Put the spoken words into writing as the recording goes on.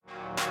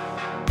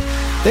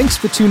Thanks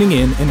for tuning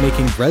in and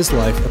making Res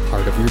Life a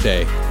part of your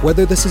day.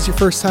 Whether this is your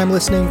first time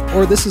listening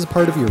or this is a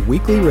part of your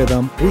weekly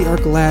rhythm, we are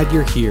glad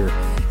you're here.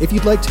 If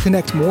you'd like to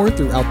connect more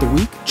throughout the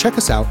week, check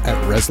us out at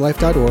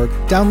reslife.org,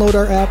 download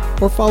our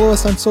app, or follow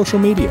us on social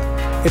media.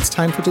 It's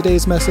time for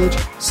today's message,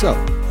 so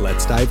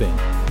let's dive in.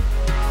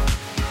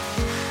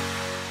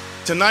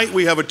 Tonight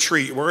we have a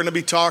treat. We're going to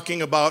be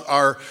talking about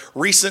our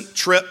recent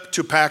trip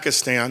to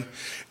Pakistan.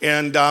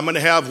 And I'm going to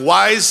have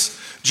Wise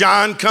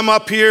John come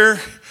up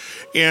here,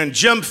 and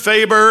Jim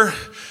Faber,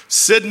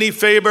 Sydney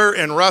Faber,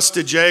 and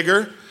Rusta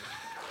Jagger.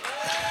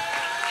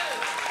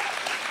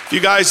 If you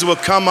guys will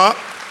come up.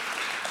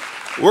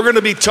 We're going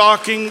to be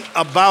talking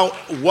about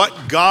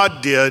what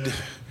God did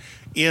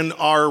in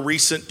our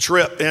recent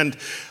trip. And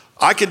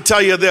I can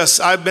tell you this,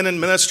 I've been in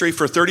ministry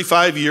for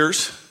 35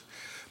 years,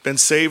 been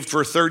saved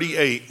for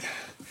 38.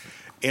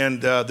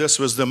 And this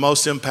was the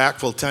most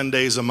impactful 10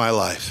 days of my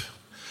life.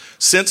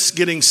 Since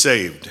getting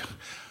saved,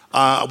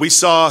 we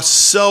saw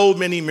so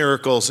many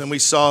miracles, and we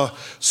saw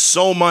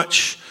so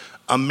many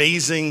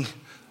amazing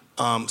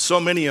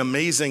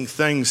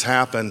things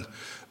happen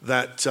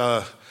that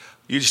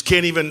you just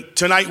can't even,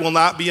 tonight will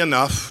not be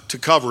enough to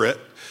cover it.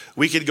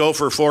 We could go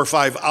for 4 or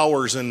 5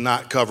 hours and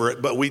not cover it,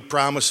 but we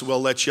promise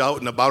we'll let you out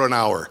in about an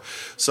hour.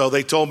 So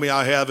they told me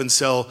I have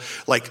until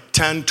like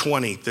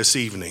 10:20 this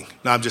evening.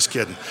 No, I'm just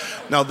kidding.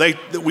 No,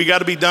 we got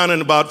to be done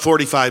in about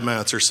 45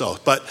 minutes or so.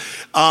 But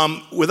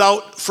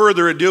without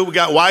further ado, we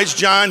got Wise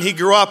John. He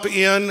grew up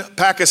in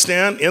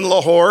Pakistan, in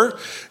Lahore.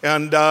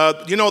 And,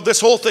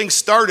 this whole thing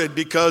started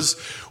because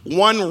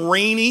one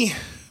rainy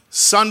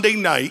Sunday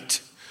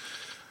night,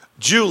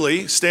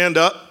 Julie, stand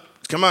up.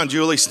 Come on,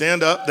 Julie,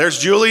 stand up. There's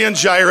Julie and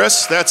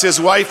Jairus. That's his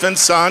wife and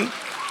son.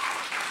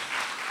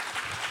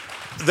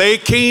 They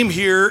came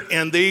here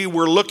and they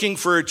were looking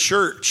for a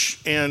church.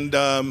 And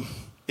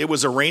it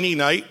was a rainy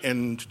night,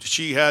 and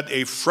she had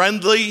a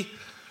friendly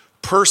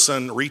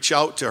person reach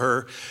out to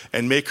her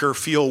and make her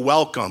feel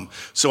welcome.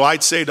 So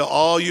I'd say to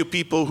all you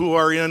people who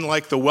are in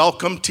like the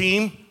welcome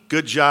team,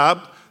 good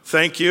job.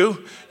 Thank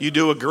you. You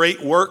do a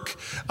great work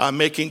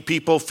making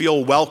people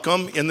feel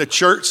welcome in the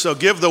church. So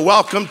give the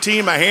welcome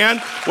team a hand.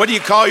 What do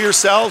you call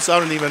yourselves? I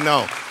don't even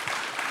know.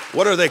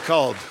 What are they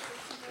called?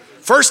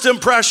 First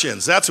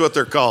impressions. That's what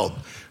they're called.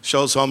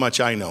 Shows how much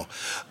I know.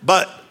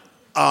 But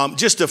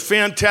just a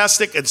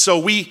fantastic. And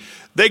so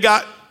they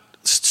got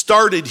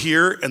started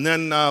here. And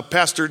then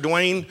Pastor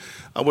Dwayne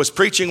was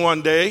preaching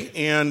one day.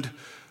 And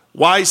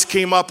Wise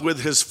came up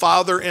with his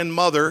father and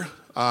mother,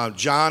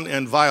 John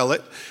and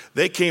Violet.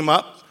 They came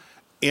up.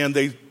 And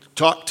they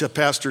talked to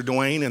Pastor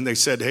Dwayne, and they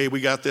said, hey,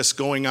 we got this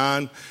going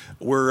on.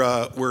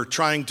 We're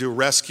trying to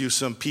rescue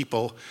some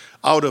people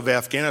out of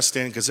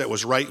Afghanistan, because that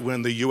was right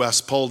when the U.S.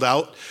 pulled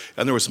out,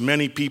 and there was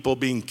many people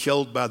being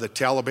killed by the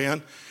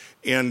Taliban.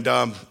 And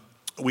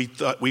we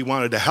thought we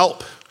wanted to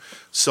help.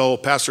 So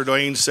Pastor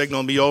Dwayne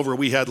signaled me over.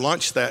 We had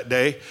lunch that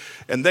day,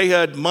 and they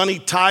had money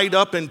tied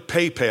up in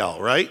PayPal,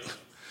 right?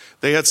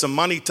 They had some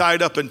money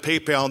tied up in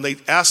PayPal, and they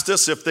asked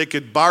us if they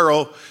could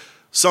borrow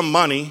some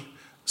money.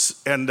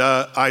 And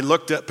I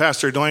looked at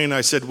Pastor Dwayne and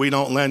I said, we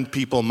don't lend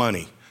people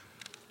money.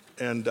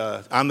 And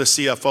I'm the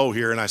CFO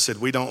here, and I said,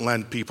 we don't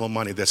lend people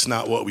money. That's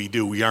not what we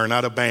do. We are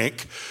not a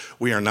bank.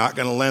 We are not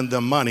going to lend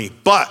them money,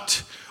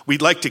 but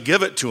we'd like to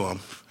give it to them.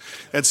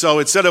 And so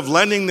instead of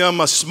lending them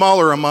a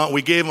smaller amount,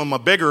 we gave them a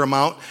bigger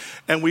amount,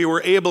 and we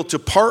were able to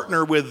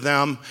partner with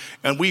them,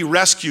 and we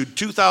rescued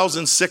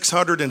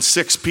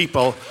 2,606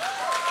 people,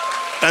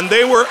 and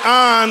they were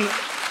on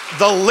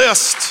the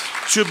list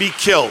to be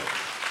killed.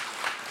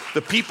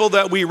 The people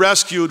that we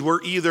rescued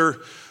were either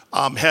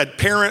had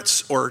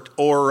parents or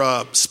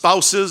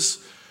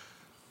spouses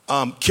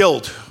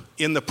killed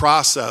in the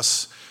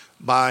process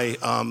by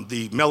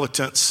the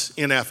militants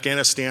in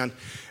Afghanistan,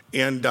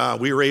 and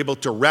we were able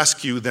to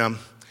rescue them.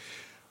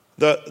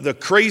 The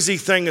crazy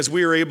thing is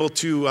we were able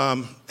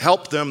to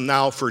help them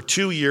now for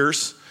 2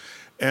 years,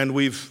 and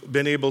we've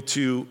been able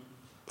to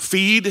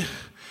feed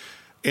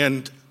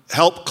and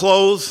help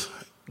clothe,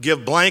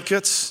 give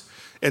blankets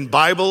and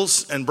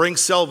Bibles, and bring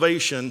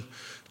salvation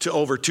to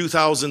over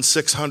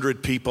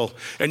 2,600 people.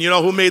 And you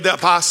know who made that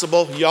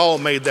possible? Y'all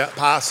made that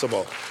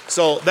possible.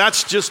 So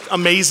that's just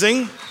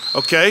amazing,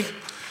 okay?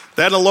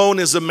 That alone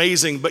is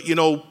amazing. But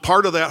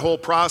part of that whole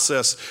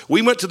process,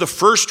 we went to the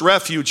first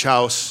refuge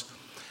house,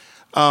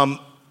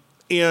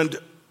 and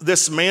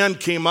this man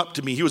came up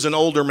to me. He was an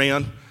older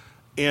man,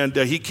 and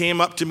he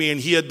came up to me, and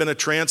he had been a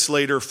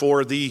translator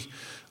for the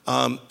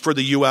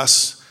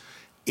U.S.,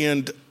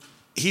 and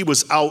he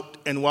was out,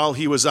 and while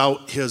he was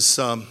out,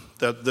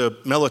 the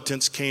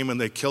militants came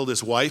and they killed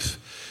his wife.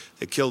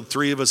 They killed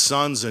 3 of his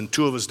sons and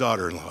 2 of his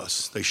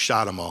daughter-in-laws. They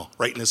shot them all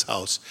right in his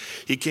house.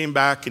 He came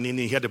back and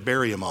he had to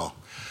bury them all.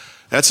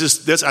 I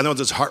know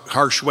it's a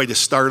harsh way to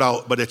start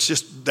out, but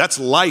that's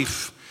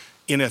life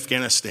in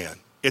Afghanistan.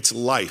 It's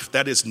life.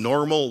 That is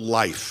normal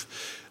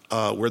life,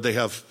 where they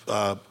have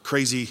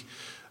crazy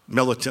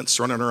militants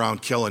running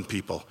around killing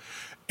people.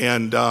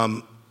 And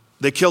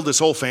they killed his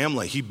whole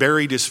family. He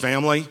buried his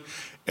family,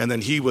 and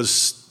then he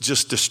was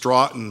just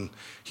distraught, and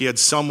he had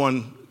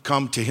someone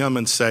come to him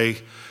and say,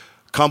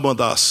 come with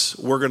us.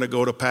 We're going to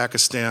go to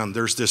Pakistan.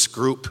 There's this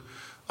group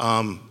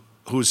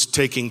who's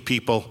taking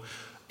people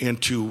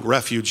into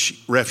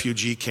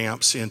refugee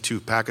camps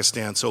into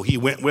Pakistan. So he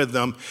went with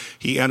them.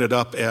 He ended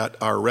up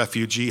at our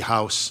refugee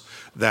house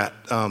that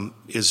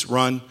is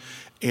run.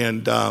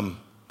 And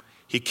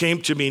he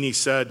came to me and he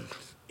said,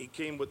 he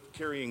came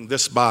carrying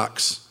this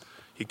box.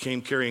 He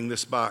came carrying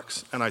this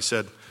box. And I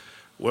said,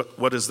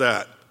 what is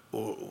that?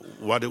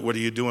 What are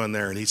you doing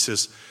there? And he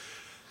says,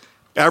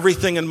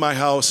 everything in my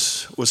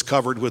house was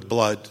covered with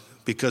blood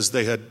because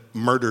they had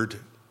murdered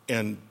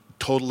and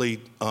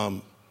totally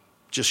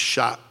just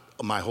shot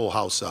my whole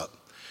house up.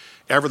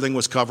 Everything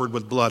was covered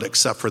with blood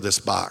except for this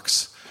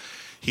box.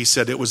 He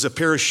said it was a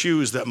pair of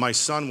shoes that my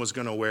son was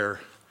going to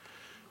wear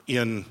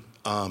in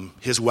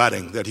his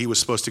wedding, that he was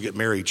supposed to get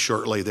married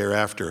shortly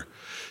thereafter.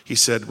 He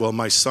said, well,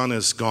 my son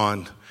is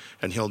gone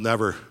and he'll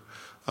never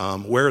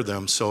wear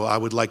them, so I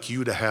would like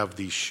you to have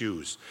these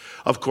shoes.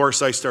 Of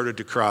course, I started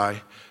to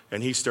cry,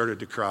 and he started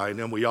to cry, and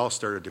then we all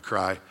started to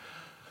cry.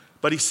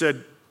 But he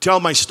said, tell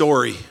my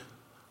story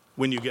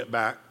when you get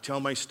back. Tell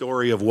my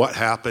story of what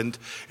happened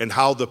and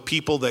how the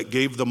people that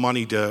gave the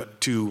money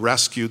to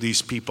rescue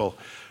these people,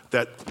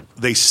 that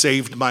they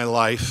saved my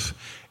life.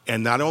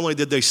 And not only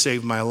did they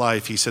save my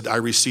life, he said, I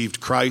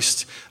received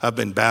Christ, I've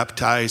been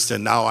baptized,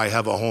 and now I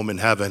have a home in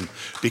heaven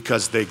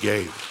because they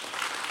gave.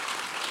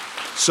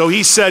 So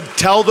he said,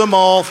 tell them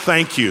all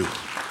thank you.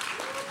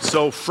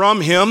 So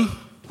from him,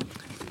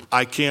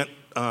 I can't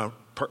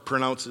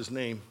pronounce his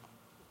name.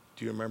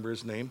 Do you remember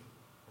his name?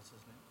 What's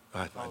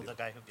his name? The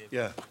guy who gave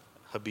Yeah.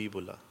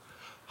 Habibullah.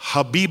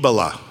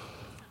 Habibullah.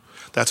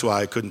 That's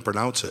why I couldn't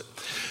pronounce it.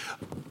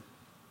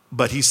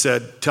 But he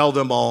said, tell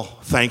them all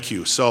thank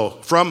you. So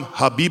from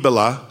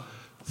Habibullah,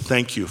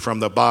 thank you from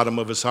the bottom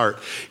of his heart.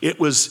 It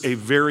was a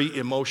very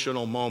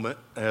emotional moment,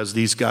 as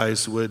these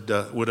guys would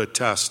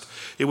attest.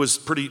 It was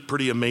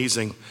pretty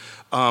amazing.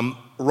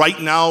 Right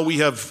now, we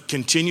have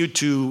continued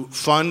to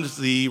fund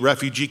the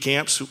refugee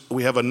camps.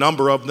 We have a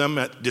number of them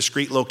at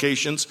discrete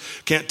locations.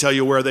 Can't tell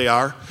you where they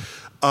are.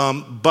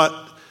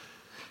 But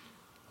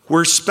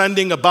we're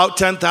spending about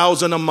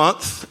 $10,000 a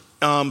month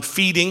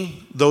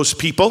feeding those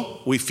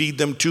people. We feed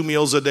them 2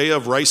 meals a day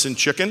of rice and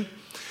chicken.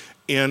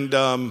 And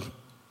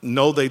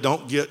no, they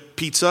don't get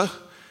pizza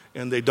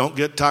and they don't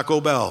get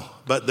Taco Bell,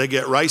 but they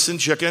get rice and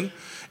chicken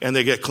and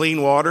they get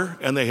clean water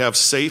and they have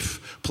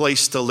safe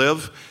place to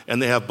live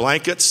and they have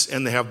blankets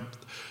and they have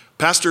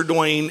Pastor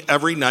Dwayne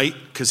every night,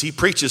 because he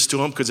preaches to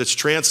them because it's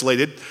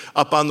translated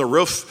up on the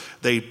roof.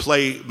 They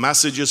play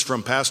messages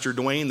from Pastor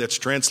Dwayne that's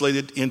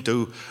translated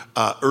into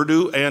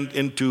Urdu and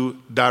into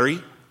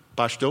Dari,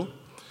 Pashto.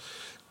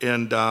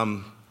 And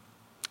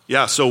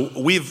yeah, so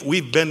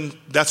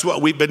that's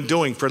what we've been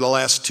doing for the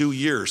last 2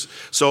 years.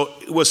 So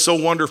it was so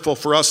wonderful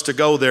for us to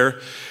go there.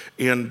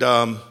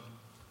 And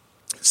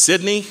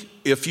Sydney,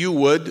 if you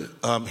would,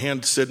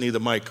 hand Sydney the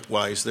mic,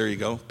 Wise. There you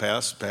go.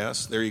 Pass.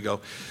 There you go.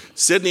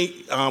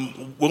 Sydney,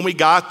 when we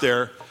got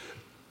there,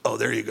 oh,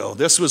 there you go.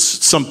 This was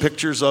some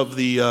pictures of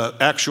the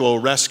actual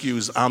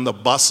rescues on the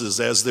buses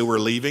as they were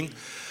leaving.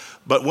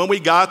 But when we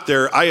got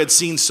there, I had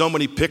seen so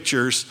many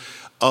pictures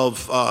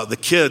of the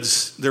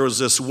kids. There was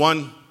this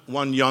one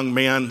young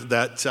man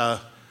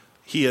that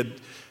he had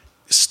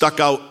stuck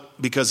out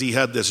because he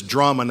had this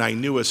drum, and I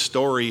knew his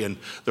story. And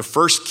the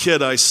first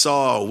kid I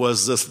saw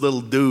was this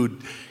little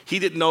dude. He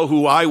didn't know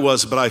who I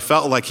was, but I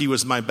felt like he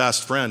was my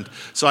best friend.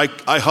 So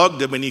I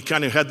hugged him, and he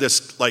kind of had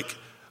this like,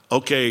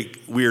 okay,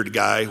 weird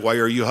guy, why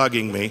are you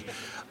hugging me?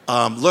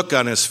 Look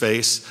on his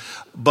face.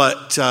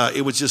 But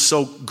it was just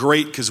so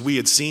great because we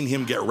had seen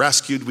him get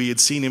rescued. We had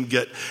seen him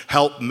get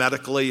help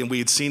medically, and we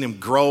had seen him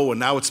grow. And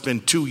now it's been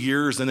 2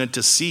 years, and then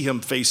to see him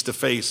face to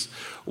face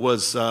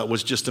was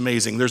just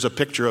amazing. There's a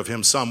picture of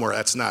him somewhere.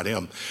 That's not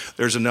him.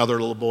 There's another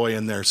little boy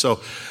in there. So,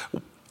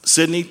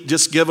 Sydney,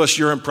 just give us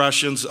your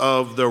impressions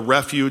of the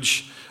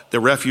refuge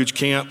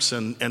camps,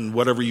 and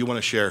whatever you want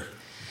to share.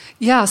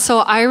 Yeah, so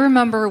I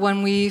remember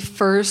when we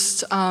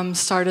first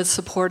started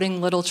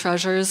supporting Little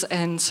Treasures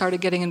and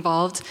started getting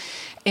involved,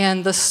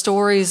 and the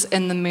stories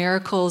and the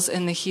miracles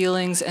and the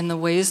healings and the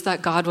ways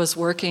that God was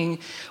working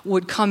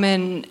would come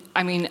in,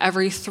 I mean,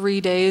 every 3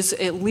 days,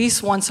 at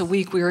least once a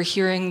week, we were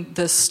hearing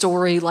this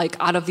story like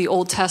out of the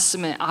Old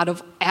Testament, out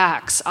of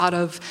Acts, out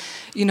of,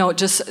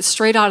 just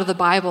straight out of the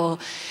Bible.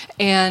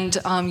 And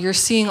you're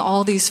seeing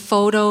all these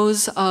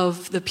photos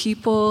of the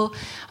people,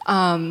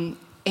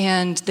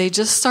 and they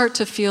just start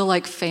to feel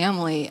like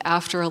family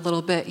after a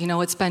little bit.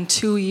 It's been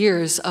 2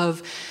 years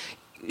of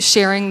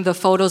sharing the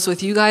photos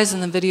with you guys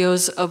and the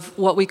videos of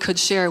what we could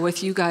share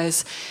with you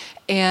guys,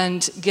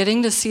 and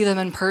getting to see them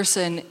in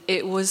person.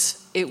 It was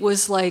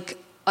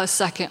like a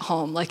second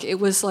home. Like, it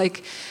was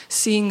like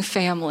seeing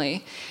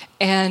family.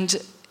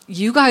 And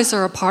you guys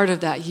are a part of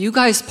that. You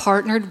guys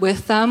partnered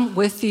with them,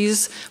 with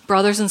these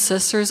brothers and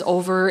sisters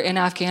over in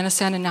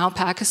Afghanistan and now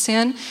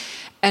Pakistan.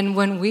 And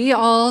when we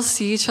all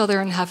see each other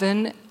in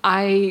heaven,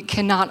 I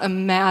cannot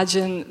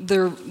imagine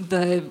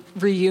the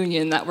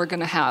reunion that we're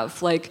going to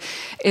have. Like,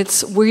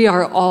 we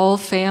are all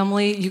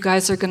family. You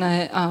guys are going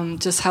to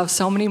just have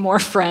so many more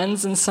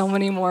friends and so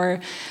many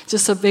more,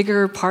 just a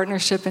bigger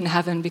partnership in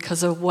heaven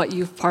because of what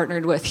you've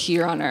partnered with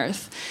here on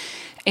earth.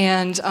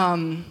 And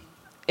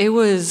it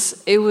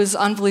was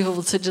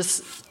unbelievable to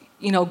just,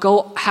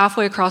 go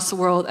halfway across the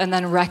world and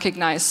then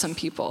recognize some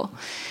people.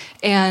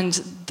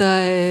 And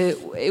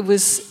it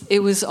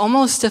was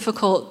almost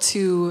difficult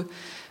to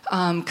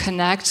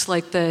connect,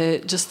 like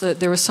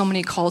there were so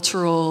many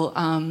cultural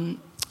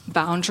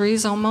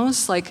boundaries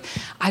almost. Like,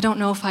 I don't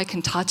know if I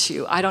can touch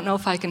you. I don't know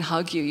if I can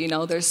hug you.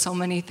 There's so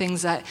many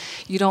things that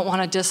you don't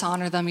want to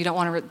dishonor them. You don't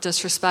want to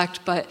disrespect.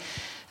 But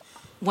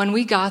when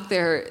we got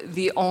there,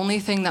 the only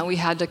thing that we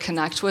had to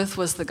connect with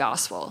was the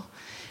gospel.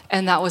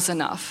 And that was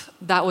enough.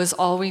 That was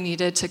all we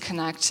needed to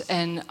connect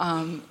and,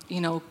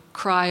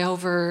 cry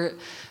over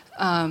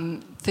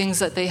things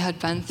that they had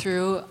been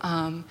through,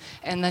 and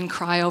then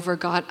cry over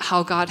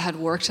how God had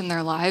worked in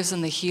their lives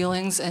and the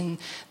healings and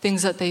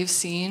things that they've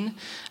seen,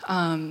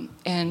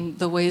 and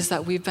the ways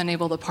that we've been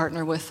able to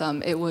partner with them.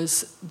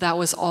 That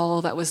was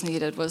all that was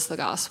needed, was the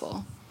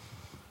gospel.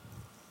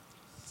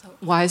 So,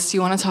 Wise, do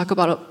you want to talk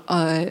about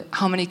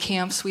how many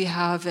camps we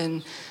have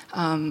and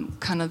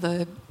kind of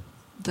the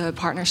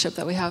partnership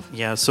that we have?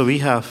 Yeah, so we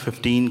have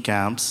 15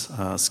 camps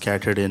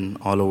scattered in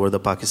all over the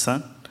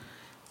Pakistan,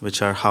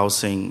 which are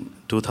housing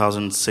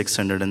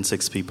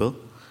 2,606 people.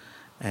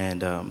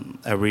 And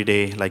every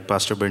day, like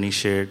Pastor Bernie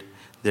shared,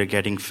 they're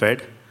getting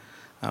fed.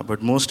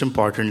 But most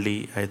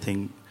importantly, I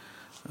think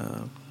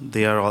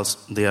they are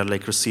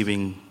like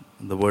receiving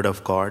the word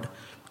of God,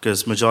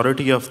 because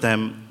majority of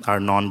them are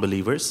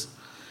non-believers.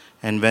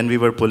 And when we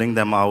were pulling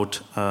them out,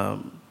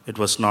 it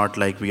was not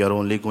like we are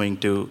only going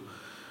to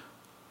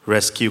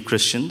rescue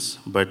Christians,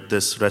 but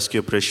this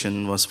rescue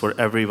operation was for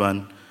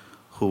everyone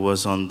who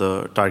was on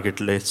the target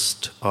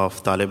list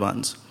of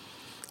Taliban's.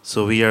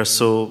 So we are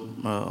so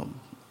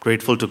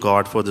grateful to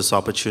God for this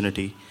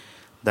opportunity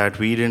that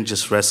we didn't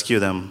just rescue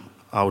them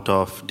out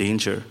of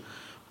danger,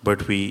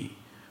 but we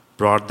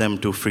brought them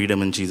to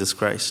freedom in Jesus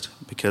Christ,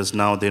 because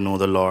now they know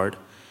the Lord.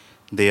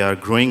 They are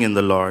growing in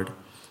the Lord.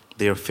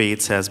 Their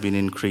faith has been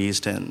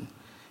increased, and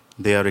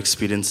they are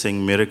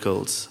experiencing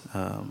miracles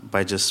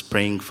by just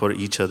praying for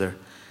each other.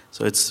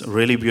 So it's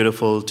really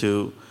beautiful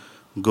to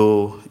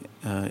go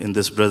in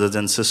this brothers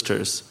and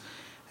sisters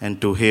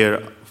and to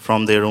hear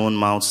from their own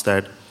mouths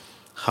that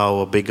how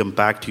a big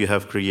impact you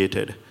have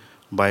created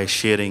by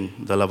sharing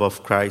the love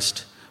of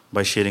Christ,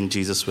 by sharing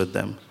Jesus with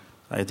them.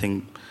 I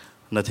think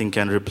nothing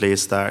can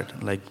replace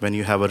that, like when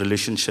you have a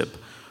relationship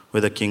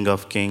with the King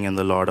of Kings and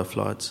the Lord of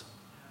Lords.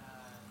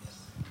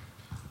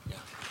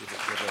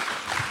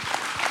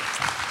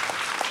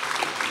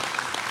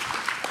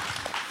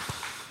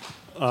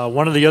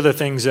 One of the other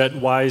things that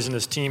Wise and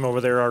his team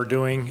over there are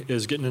doing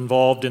is getting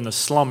involved in the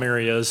slum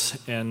areas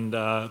and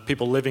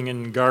people living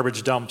in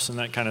garbage dumps and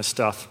that kind of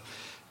stuff.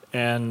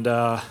 And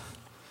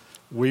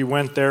we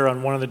went there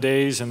on one of the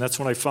days, and that's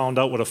when I found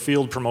out what a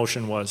field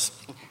promotion was.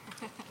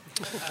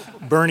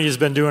 Bernie has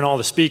been doing all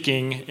the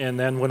speaking, and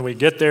then when we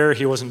get there,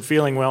 he wasn't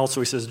feeling well,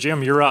 so he says,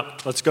 "Jim, you're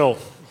up. Let's go."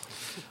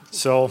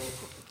 So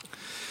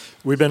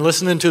we've been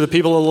listening to the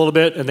people a little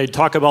bit, and they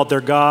talk about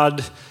their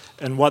God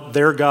and what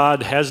their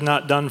God has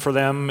not done for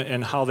them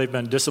and how they've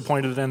been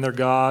disappointed in their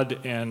God.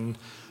 And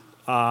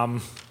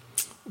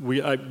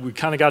we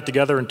kind of got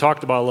together and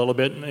talked about it a little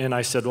bit, and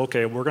I said,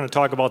 okay, we're going to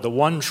talk about the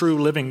one true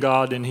living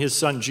God and his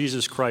son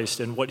Jesus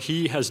Christ and what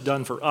he has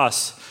done for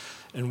us,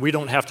 and we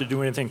don't have to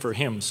do anything for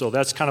him. So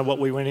that's kind of what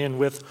we went in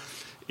with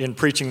in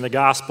preaching the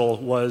gospel,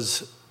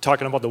 was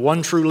talking about the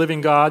one true living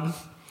God,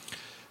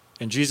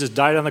 and Jesus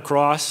died on the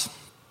cross,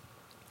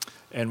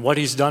 and what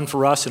he's done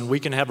for us, and we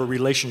can have a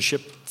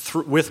relationship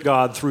with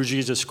God through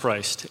Jesus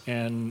Christ.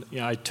 And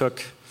I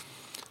took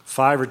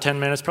 5 or 10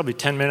 minutes, probably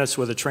 10 minutes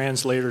with a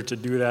translator to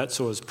do that,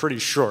 so it was pretty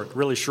short,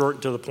 really short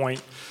and to the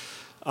point.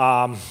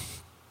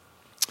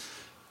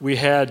 We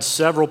had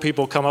several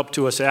people come up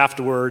to us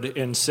afterward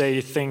and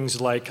say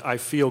things like, I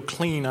feel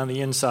clean on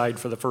the inside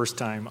for the first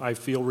time. I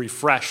feel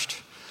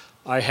refreshed.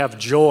 I have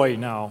joy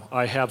now.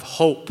 I have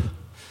hope.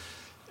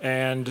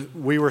 And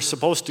we were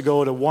supposed to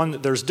go to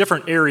there's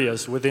different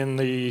areas within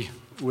the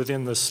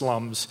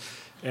slums.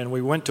 And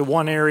we went to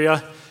one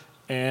area,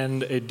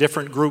 and a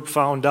different group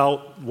found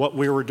out what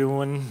we were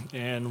doing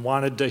and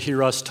wanted to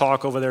hear us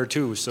talk over there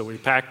too. So we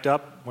packed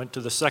up, went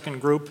to the second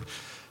group,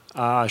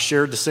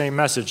 shared the same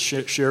message,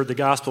 shared the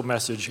gospel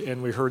message,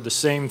 and we heard the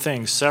same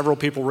thing. Several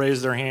people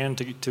raised their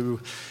hand to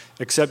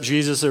accept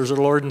Jesus as their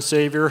Lord and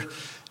Savior,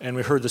 and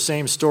we heard the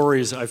same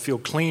stories. I feel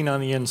clean on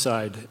the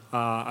inside.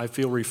 I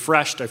feel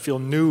refreshed. I feel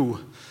new.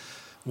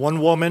 One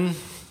woman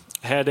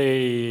had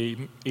a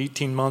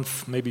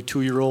 18-month, maybe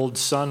 2-year-old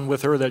son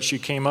with her that she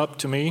came up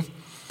to me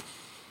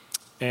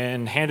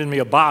and handed me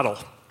a bottle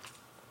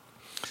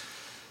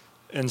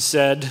and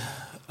said,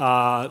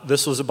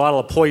 this was a bottle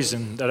of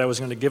poison that I was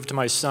going to give to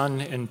my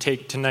son and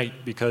take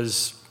tonight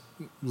because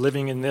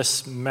living in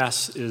this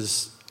mess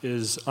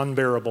is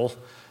unbearable,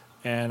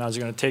 and I was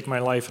going to take my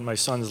life and my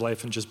son's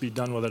life and just be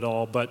done with it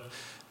all. But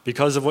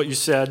because of what you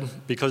said,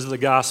 because of the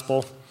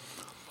gospel,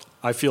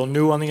 I feel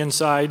new on the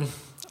inside.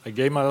 I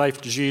gave my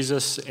life to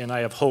Jesus, and I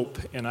have hope,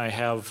 and I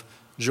have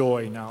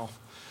joy now.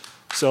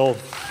 So,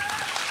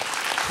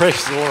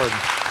 praise the Lord.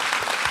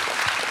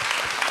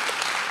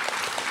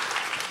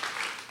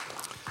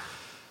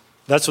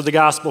 That's what the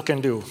gospel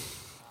can do.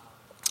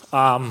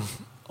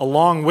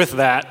 Along with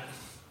that,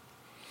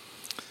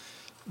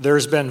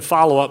 there's been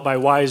follow-up by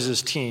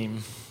Wise's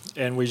team,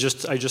 and I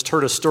just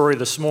heard a story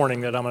this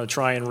morning that I'm going to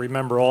try and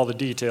remember all the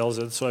details,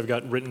 and so I've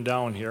got written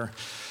down here.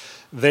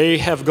 They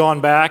have gone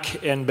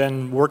back and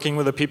been working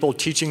with the people,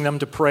 teaching them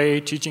to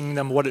pray, teaching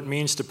them what it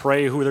means to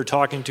pray, who they're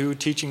talking to,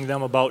 teaching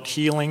them about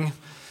healing.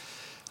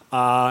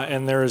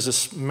 And there is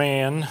this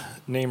man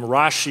named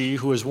Rashi,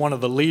 who is one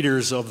of the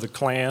leaders of the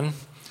clan,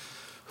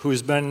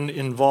 who's been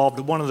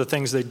involved. One of the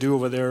things they do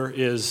over there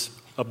is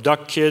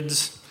abduct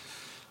kids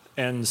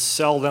and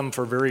sell them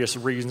for various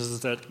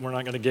reasons that we're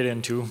not going to get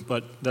into,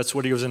 but that's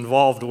what he was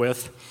involved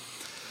with.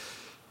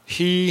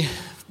 He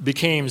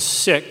became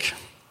sick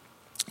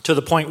to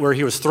the point where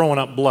he was throwing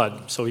up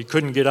blood. So he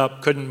couldn't get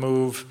up, couldn't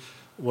move,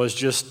 was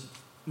just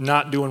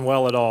not doing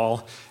well at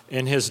all.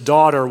 And his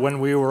daughter, when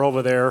we were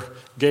over there,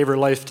 gave her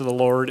life to the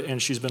Lord, and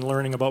she's been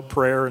learning about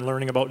prayer and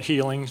learning about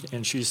healing,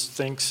 and she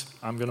thinks,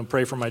 I'm going to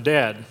pray for my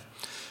dad.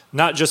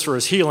 Not just for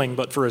his healing,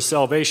 but for his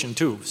salvation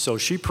too. So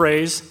she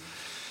prays.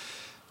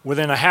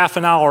 Within a half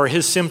an hour,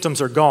 his symptoms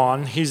are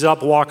gone. He's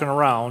up walking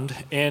around,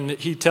 and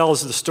he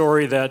tells the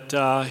story that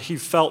he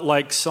felt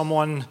like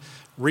someone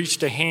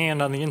reached a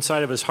hand on the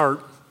inside of his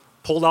heart,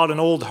 pulled out an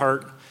old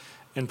heart,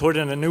 and put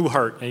in a new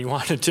heart, and he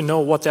wanted to know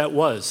what that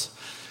was.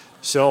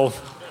 So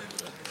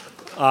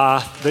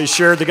they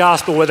shared the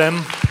gospel with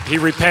him. He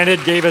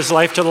repented, gave his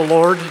life to the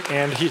Lord,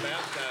 and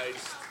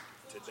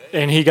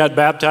he got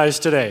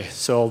baptized today.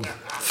 So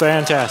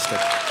fantastic.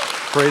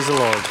 Praise the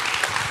Lord.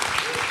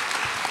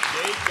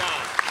 Yay,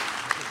 God.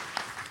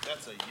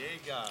 That's a yay,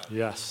 God.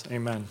 Yes,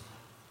 amen.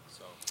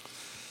 So,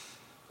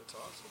 that's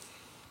awesome.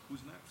 Who's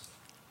next?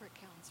 Brick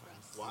Kilns,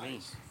 Russ.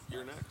 Wise.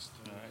 You're next.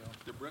 All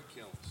right. The Brick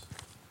Kilns.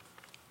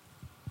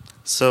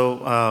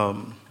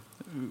 So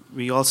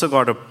we also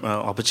got an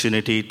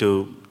opportunity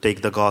to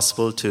take the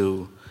gospel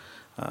to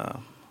a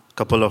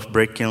couple of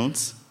brick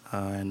kilns.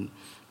 And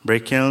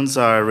brick kilns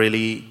are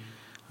really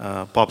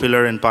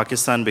popular in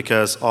Pakistan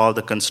because all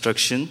the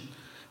construction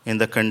in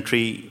the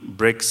country,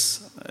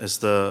 bricks is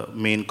the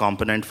main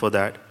component for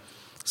that.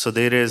 So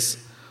there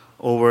is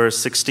over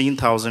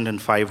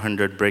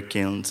 16,500 brick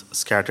kilns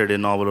scattered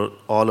in all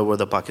over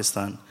the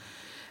Pakistan.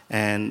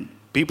 And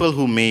people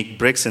who make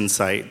bricks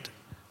inside,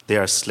 they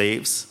are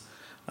slaves.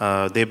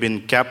 They've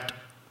been kept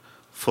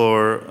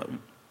for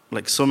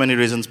like so many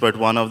reasons, but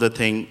one of the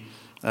thing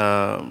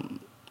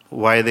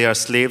why they are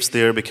slaves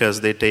there,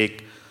 because they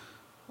take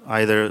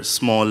either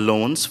small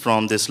loans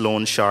from these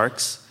loan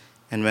sharks,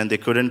 and when they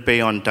couldn't pay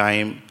on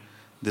time,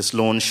 these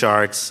loan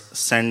sharks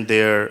send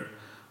their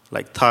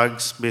like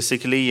thugs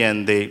basically,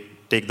 and they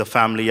take the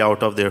family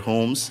out of their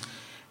homes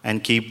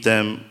and keep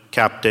them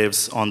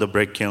captives on the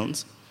brick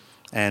kilns.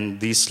 And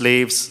these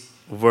slaves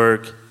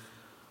work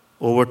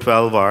over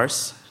 12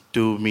 hours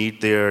to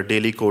meet their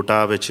daily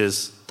quota, which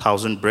is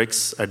 1,000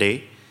 bricks a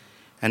day.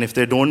 And if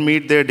they don't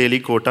meet their daily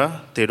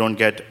quota, they don't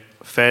get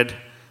fed,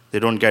 they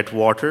don't get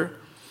water.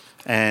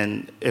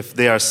 And if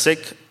they are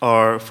sick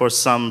or for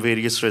some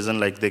various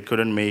reason, like they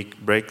couldn't make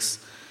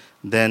bricks,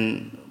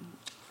 then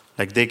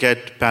like they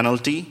get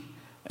penalty.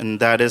 And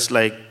that is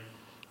like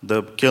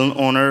the kiln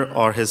owner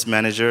or his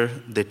manager,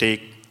 they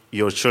take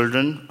your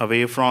children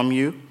away from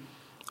you,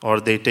 or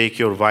they take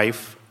your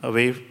wife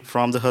away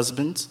from the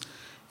husbands,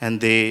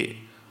 and they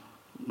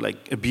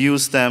like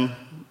abuse them.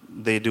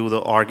 They do the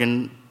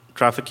organ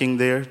trafficking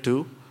there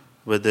too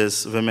with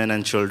these women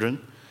and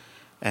children.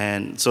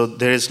 And so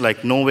there is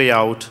like no way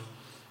out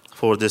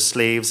for the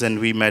slaves, and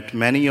we met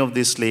many of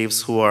these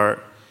slaves who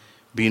are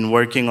been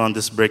working on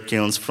these brick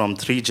kilns from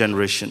 3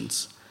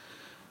 generations.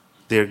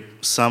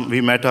 We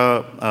met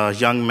a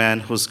young man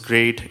whose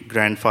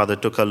great-grandfather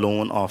took a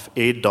loan of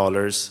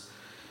 $8,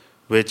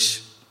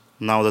 which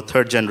now the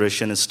 3rd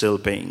generation is still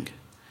paying.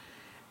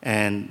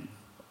 And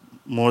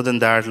more than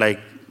that, like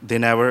they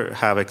never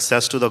have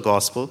access to the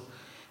gospel.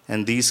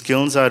 And these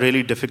kilns are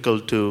really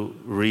difficult to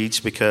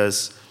reach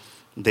because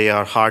they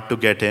are hard to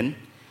get in.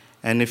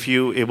 And if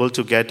you're able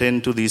to get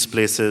into these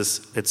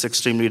places, it's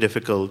extremely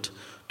difficult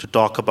to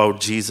talk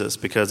about Jesus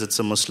because it's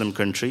a Muslim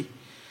country.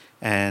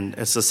 And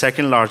it's the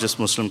 2nd largest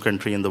Muslim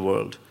country in the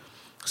world.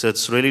 So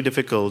it's really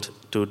difficult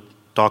to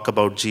talk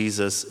about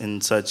Jesus in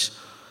such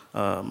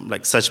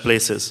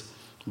places.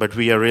 But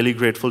we are really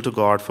grateful to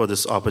God for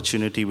this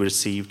opportunity we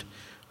received.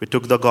 We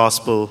took the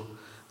gospel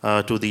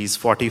to these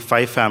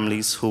 45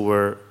 families who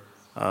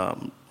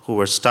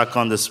were stuck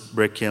on this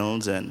brick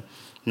kilns and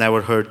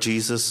never heard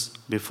Jesus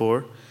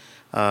before,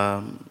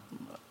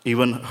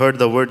 even heard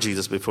the word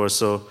Jesus before.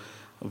 So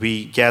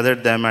we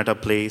gathered them at a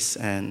place,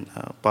 and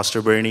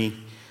Pastor Bernie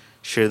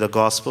shared the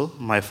gospel.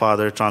 My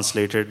father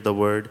translated the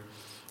word,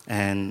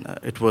 and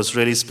it was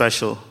really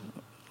special.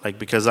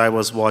 because I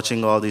was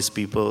watching all these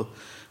people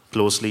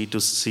closely to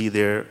see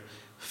their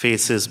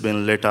faces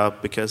being lit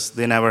up because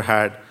they never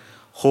had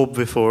hope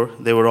before.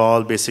 They were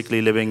all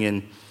basically living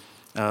in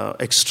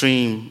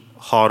extreme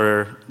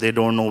horror. They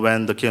don't know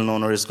when the kiln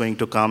owner is going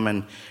to come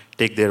and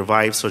take their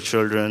wives or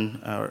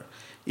children, or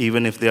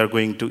even if they are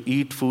going to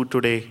eat food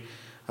today.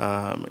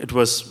 It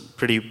was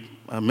pretty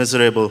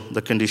miserable,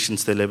 the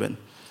conditions they live in.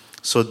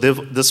 So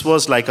this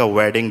was like a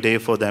wedding day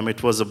for them.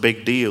 It was a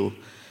big deal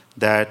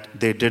that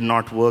they did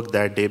not work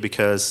that day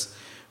because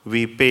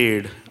we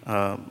paid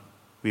a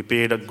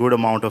good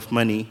amount of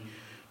money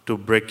to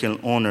brick kiln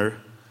owner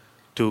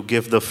to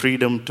give the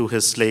freedom to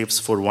his slaves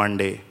for one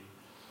day,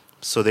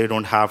 so they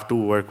don't have to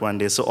work one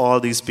day. So all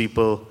these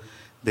people,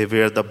 they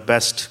wear the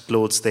best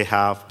clothes they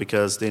have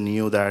because they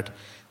knew that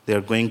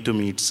they're going to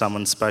meet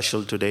someone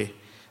special today.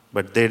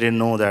 But they didn't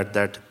know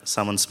that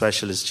someone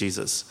special is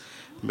Jesus.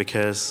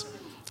 Because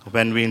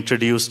when we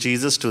introduced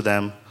Jesus to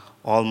them,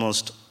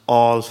 almost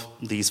all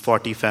these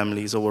 40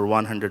 families, over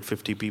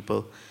 150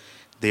 people,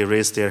 they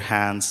raised their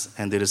hands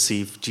and they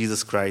received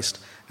Jesus Christ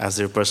as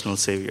their personal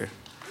Savior.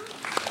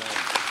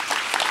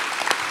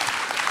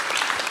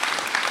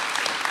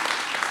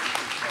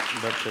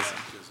 Baptism.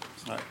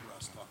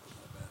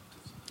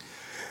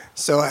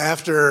 So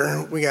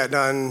after we got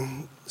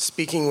done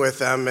speaking with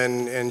them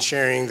and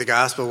sharing the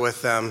gospel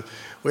with them,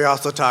 we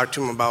also talked to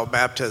them about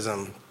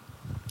baptism.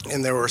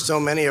 And there were so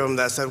many of them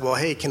that said, well,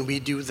 hey, can we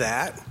do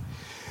that?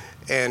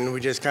 And we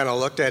just kind of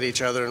looked at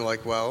each other and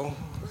like, well,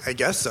 I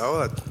guess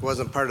so. That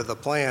wasn't part of the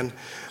plan.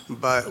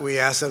 But we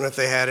asked them if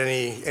they had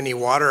any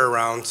water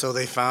around. So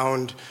they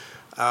found,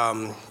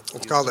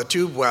 it's called a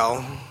tube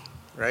well,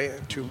 right?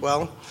 A tube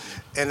well.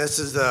 And this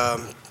is a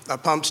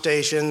pump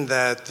station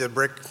that the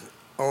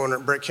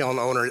brick kiln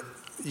owner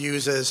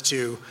uses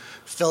to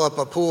fill up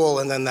a pool,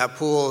 and then that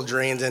pool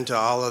drains into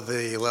all of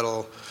the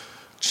little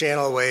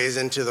channelways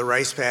into the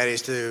rice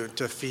paddies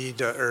to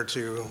feed or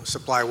to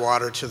supply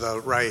water to the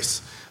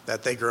rice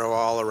that they grow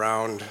all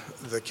around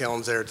the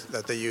kilns there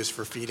that they use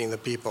for feeding the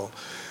people.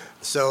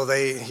 So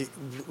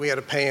we had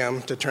to pay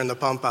him to turn the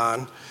pump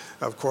on.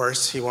 Of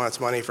course, he wants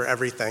money for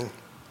everything.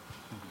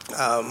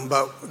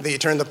 But they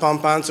turned the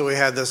pump on, so we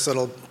had this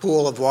little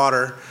pool of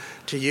water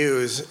to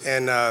use,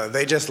 and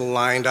they just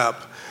lined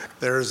up.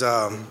 There's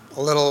a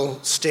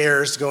little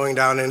stairs going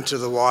down into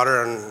the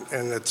water,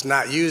 and it's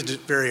not used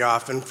very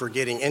often for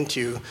getting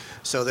into,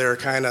 so they're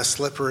kind of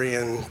slippery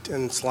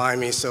and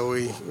slimy, so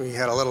we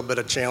had a little bit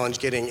of challenge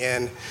getting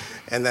in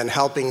and then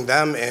helping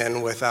them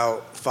in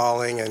without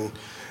falling and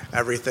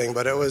everything.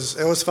 But it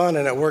was fun,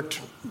 and it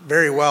worked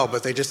very well,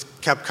 but they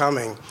just kept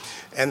coming.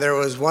 And there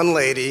was one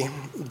lady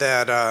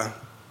that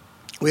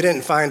we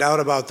didn't find out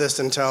about this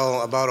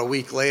until about a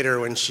week later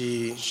when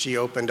she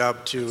opened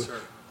up to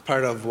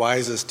part of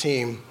Wise's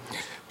team.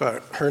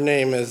 But her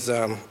name is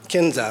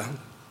Kinza.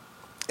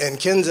 And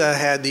Kinza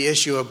had the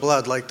issue of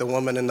blood like the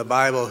woman in the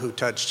Bible who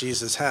touched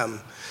Jesus'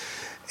 hem.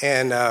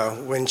 And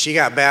when she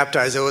got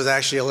baptized, it was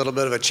actually a little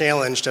bit of a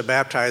challenge to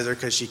baptize her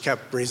because she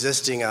kept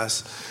resisting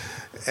us.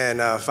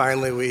 And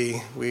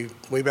finally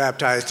we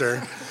baptized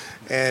her.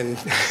 And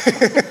she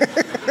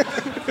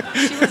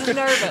was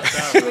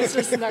nervous. She was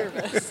just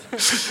nervous.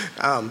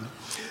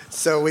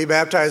 So we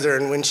baptized her,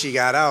 and when she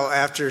got out,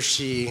 after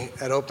she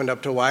had opened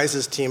up to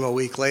Wise's team a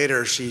week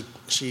later, she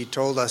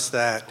told us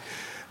that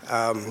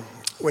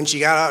when she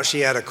got out,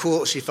 she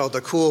felt a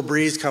cool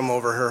breeze come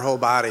over her whole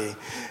body,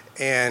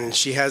 and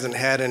she hasn't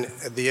had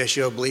the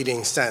issue of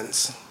bleeding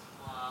since.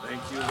 Wow.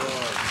 Thank you, Lord. And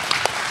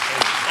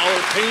all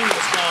her pain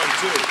was gone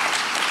too.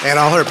 And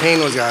all her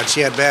pain was gone.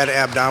 She had bad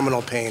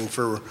abdominal pain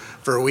for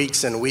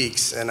weeks and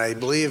weeks, and I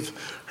believe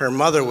her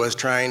mother was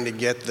trying to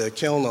get the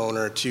kiln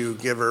owner to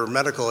give her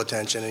medical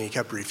attention, and he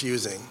kept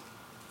refusing.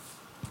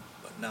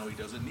 But now he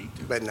doesn't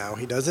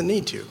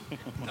need to.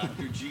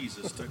 Dr.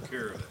 Jesus took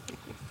care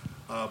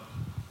of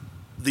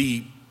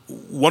it.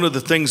 One of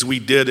the things we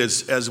did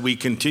is, as we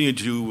continued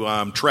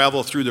to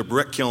travel through the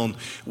brick kiln,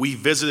 we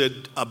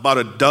visited about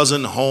a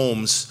dozen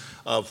homes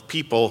of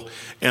people,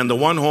 and the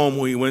one home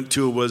we went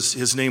to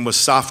his name was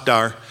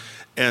Safdar,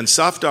 and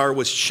Safdar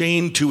was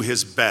chained to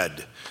his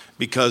bed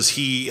because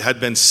he had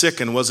been sick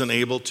and wasn't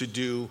able to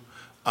do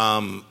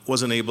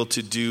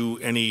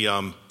any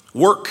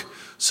work.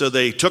 So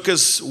they took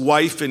his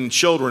wife and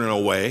children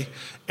away,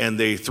 and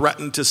they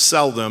threatened to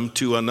sell them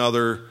to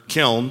another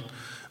kiln,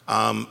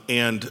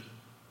 and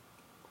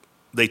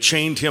they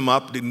chained him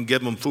up, didn't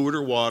give him food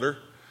or water.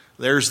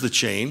 There's the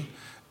chain.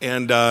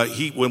 And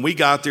when we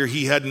got there,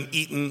 he hadn't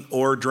eaten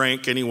or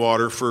drank any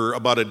water for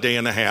about a day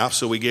and a half,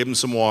 so we gave him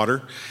some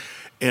water.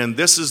 And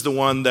this is the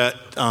one that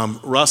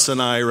Russ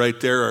and I right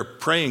there are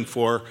praying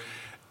for.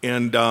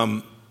 And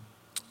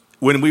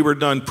when we were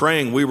done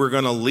praying, we were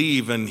going to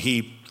leave, and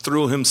he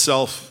threw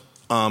himself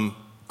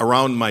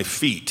around my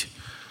feet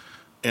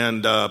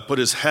and put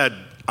his head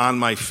on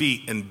my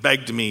feet and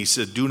begged me. He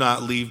said, "Do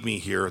not leave me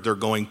here. They're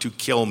going to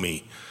kill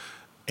me.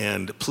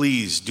 And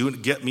please, do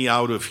get me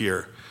out of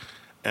here."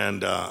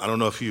 And I don't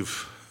know if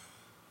you've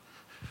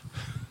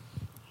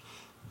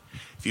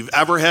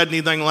ever had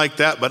anything like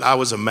that, but I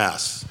was a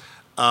mess.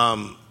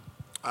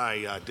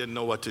 I didn't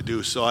know what to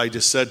do. So I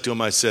just said to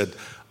him, I said,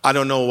 I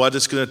don't know what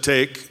it's going to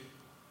take,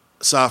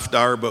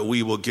 Safdar, but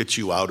we will get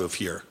you out of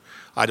here.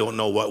 I don't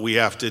know what we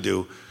have to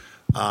do,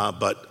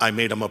 but I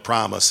made him a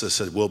promise. I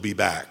said, we'll be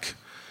back.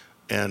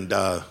 And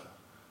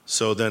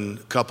so then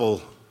a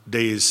couple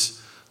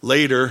days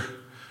later,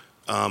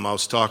 I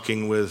was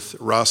talking with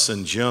Russ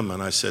and Jim,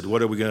 and I said,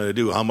 what are we going to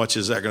do? How much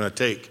is that going to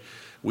take?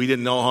 We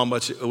didn't know how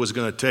much it was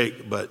going to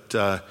take,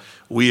 but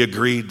we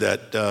agreed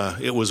that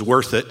it was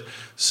worth it.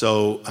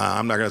 So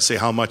I'm not going to say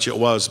how much it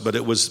was, but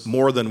it was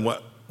more than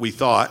what we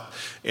thought,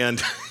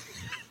 and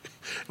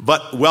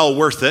but well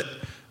worth it.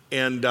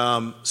 And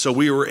so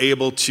we were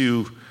able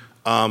to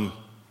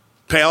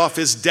pay off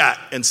his debt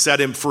and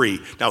set him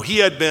free. Now, he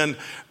had been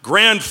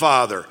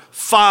grandfather,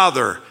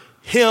 father,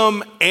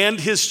 him and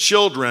his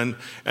children,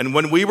 and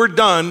when we were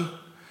done,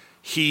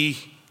 he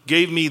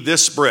gave me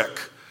this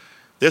brick.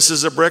 This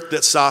is a brick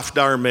that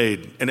Safdar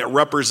made, and it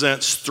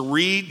represents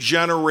 3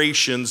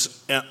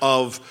 generations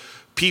of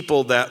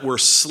people that were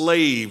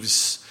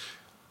slaves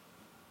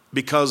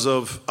because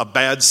of a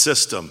bad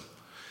system.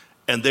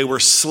 And they were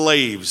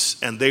slaves,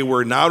 and they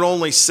were not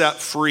only set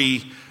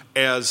free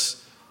as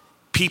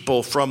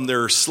people from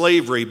their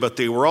slavery, but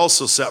they were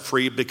also set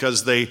free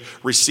because they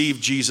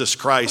received Jesus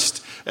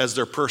Christ as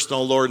their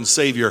personal Lord and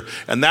Savior.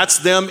 And that's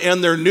them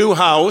in their new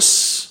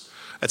house.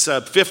 It's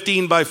a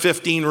 15 by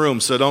 15 room,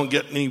 so don't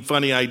get any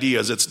funny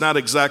ideas. It's not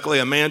exactly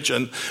a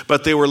mansion,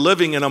 but they were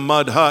living in a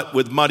mud hut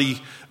with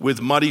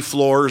muddy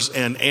floors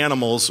and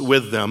animals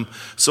with them.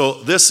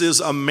 So this is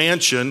a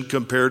mansion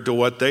compared to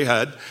what they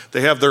had.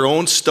 They have their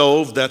own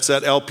stove, that's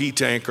that LP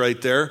tank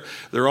right there,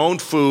 their own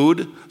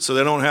food, so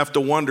they don't have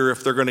to wonder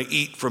if they're going to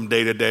eat from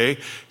day to day.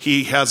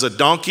 He has a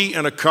donkey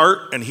and a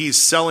cart, and he's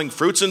selling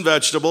fruits and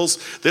vegetables.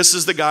 This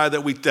is the guy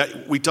that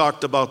we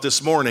talked about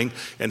this morning,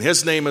 and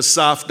his name is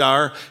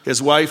Safdar, his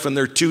wife and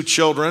their 2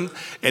 children,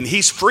 and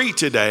he's free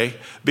today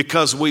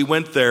because we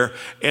went there.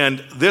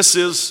 And this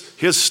is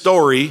his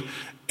story,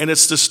 and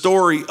it's the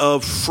story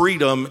of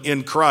freedom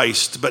in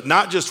Christ, but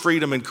not just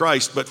freedom in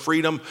Christ, but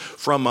freedom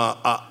from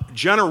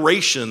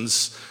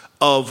generations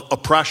of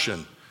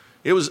oppression.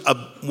 It was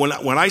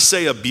when I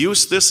say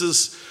abuse, this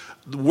is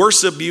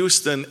worse abuse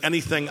than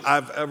anything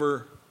I've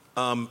ever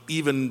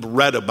even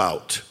read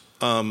about,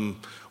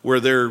 where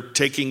they're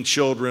taking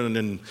children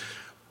and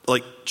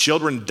like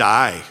children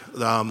die.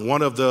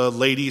 One of the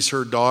ladies,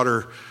 her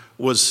daughter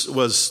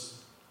was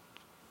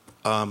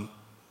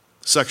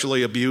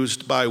sexually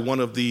abused by one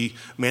of the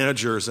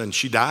managers, and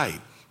she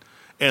died.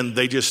 And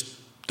they just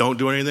don't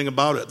do anything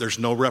about it. There's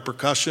no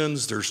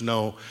repercussions. There's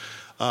no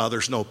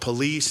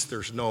police.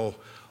 There's no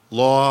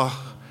law.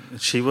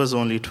 She was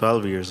only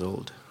 12 years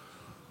old.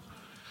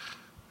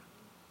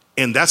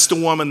 And that's the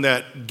woman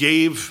that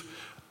gave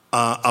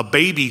a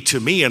baby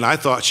to me, and I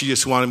thought she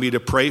just wanted me to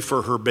pray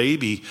for her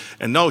baby.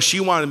 And no, she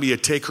wanted me to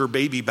take her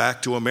baby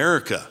back to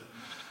America.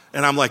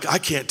 And I'm like, I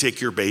can't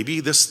take your baby.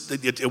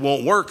 It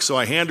won't work. So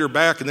I hand her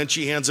back, and then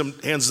she hands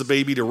the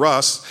baby to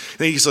Russ.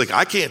 And he's like,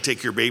 I can't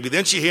take your baby.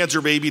 Then she hands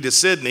her baby to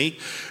Sydney,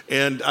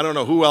 and I don't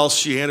know who else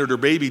she handed her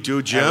baby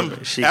to. Jim,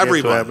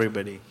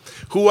 everybody.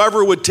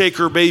 Whoever would take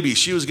her baby,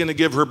 she was going to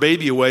give her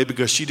baby away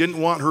because she didn't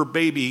want her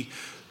baby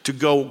to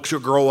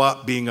grow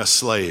up being a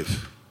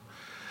slave.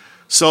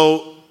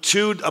 So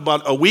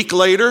about a week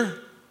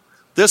later,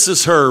 this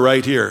is her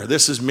right here.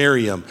 This is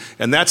Miriam,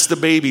 and that's the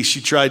baby she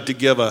tried to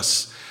give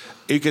us.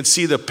 You can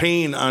see the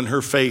pain on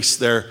her face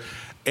there.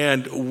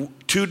 And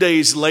 2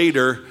 days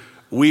later,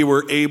 we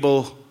were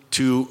able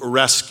to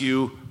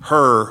rescue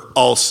her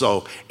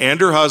also, and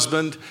her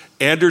husband,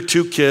 and her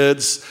 2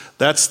 kids.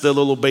 That's the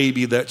little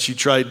baby that she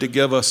tried to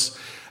give us.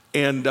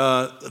 And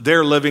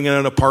they're living in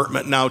an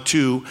apartment now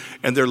too,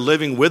 and they're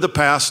living with a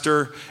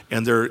pastor,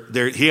 and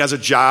he has a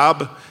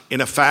job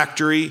in a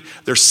factory.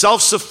 They're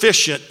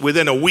self-sufficient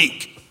within a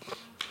week.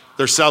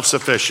 They're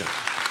self-sufficient.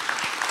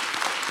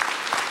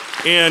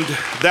 And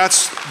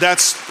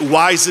that's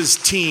Wise's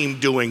team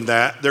doing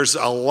that. There's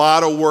a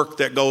lot of work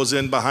that goes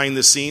in behind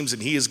the scenes,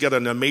 and he has got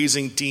an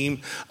amazing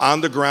team on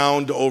the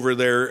ground over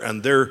there,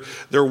 and they're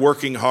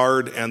working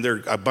hard, and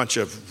they're a bunch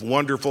of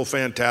wonderful,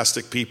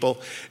 fantastic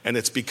people. And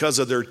it's because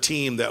of their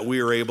team that we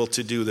are able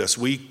to do this.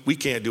 We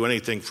can't do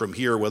anything from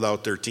here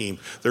without their team.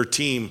 Their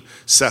team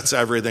sets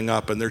everything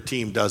up, and their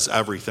team does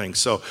everything.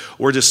 So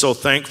we're just so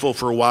thankful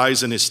for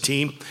Wise and his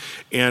team.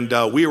 And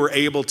we were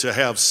able to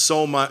have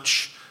so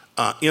much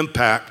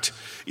impact.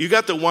 You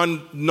got the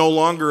one No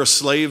Longer a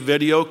Slave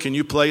video. Can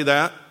you play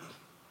that?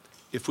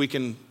 If we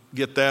can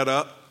get that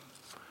up.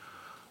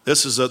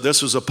 This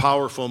was a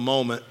powerful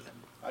moment.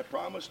 I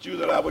promised you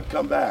that I would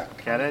come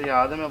back. Here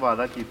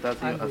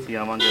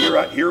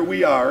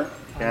we are.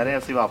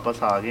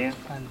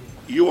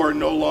 You are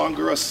no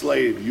longer a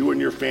slave. You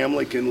and your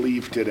family can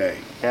leave today.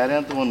 You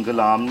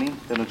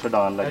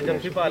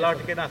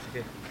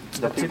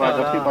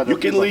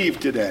can leave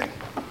today.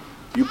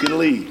 You can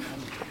leave.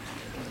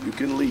 You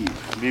can leave.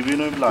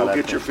 Go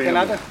get your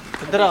family.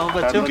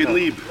 You can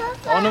leave.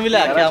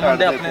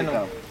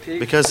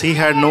 because he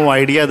had no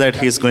idea that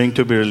he's going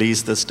to be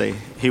released this day.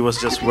 He was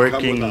just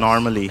working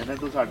normally. You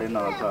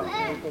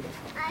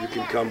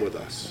can come with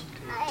us.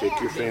 Take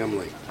your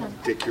family.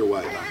 Take your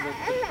wife.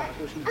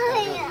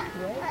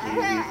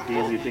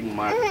 He's eating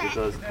mud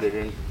because they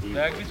didn't eat.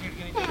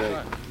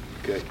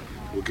 Okay.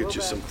 We'll get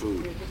you some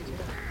food.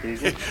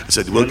 I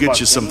said, we'll get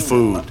you some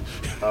food.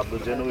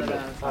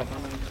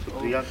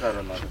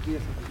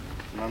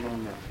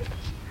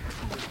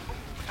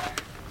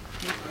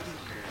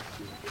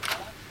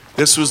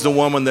 This was the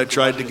woman that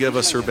tried to give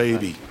us her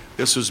baby.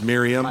 This was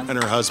Miriam and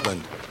her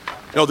husband.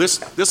 No, this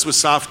was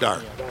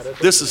Safdar.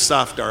 This is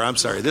Safdar. I'm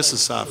sorry. This is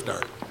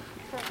Safdar.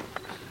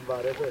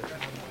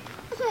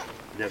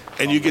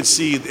 And you can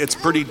see it's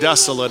pretty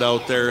desolate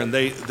out there, and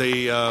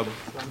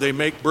they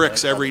make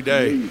bricks every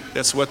day.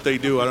 That's what they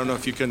do. I don't know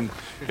if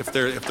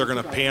they're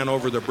going to pan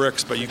over the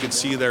bricks, but you can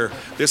see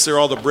these are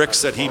all the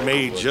bricks that he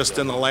made just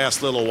in the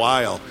last little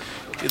while.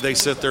 They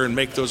sit there and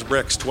make those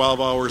bricks 12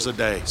 hours a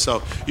day.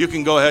 So you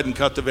can go ahead and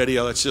cut the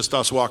video. It's just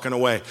us walking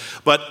away.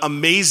 But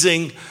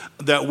amazing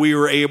that we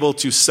were able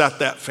to set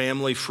that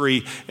family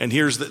free. And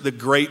here's the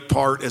great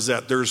part is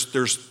that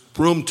there's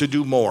room to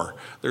do more.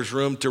 There's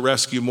room to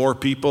rescue more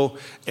people,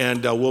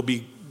 and we'll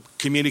be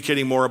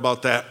communicating more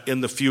about that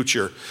in the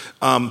future.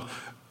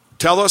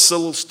 Tell us a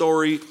little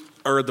story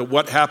or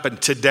what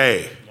happened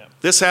today. Yeah.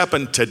 This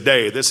happened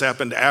today. This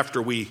happened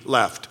after we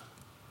left.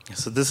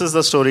 So this is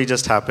the story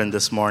just happened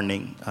this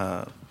morning.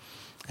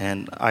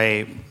 And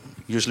I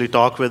usually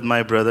talk with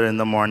my brother in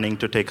the morning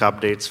to take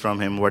updates from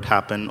him, what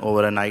happened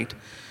over a night.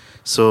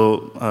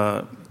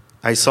 So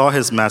I saw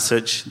his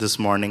message this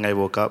morning. I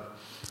woke up,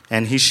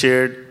 and he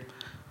shared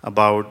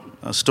about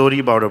a story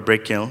about a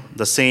brick kiln,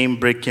 the same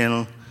brick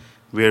kiln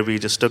where we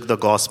just took the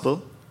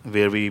gospel,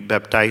 where we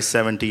baptized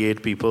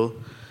 78 people,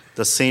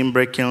 the same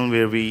brick kiln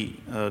where we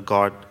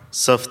got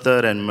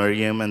Safdar and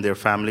Miriam and their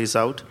families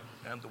out.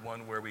 And the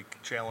one where we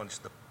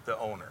challenged the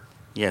owner.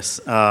 Yes.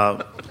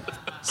 I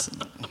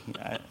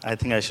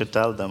think I should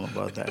tell them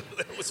about that.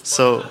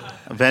 So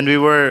when we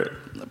were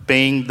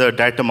paying the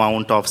debt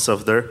amount of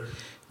Safdar,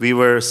 we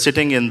were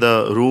sitting in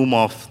the room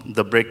of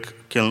the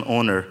brick kiln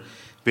owner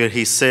where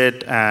he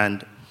sit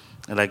and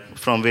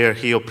from where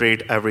he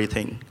operate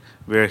everything,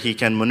 where he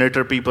can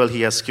monitor people,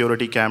 he has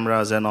security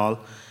cameras and all.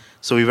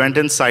 So we went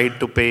inside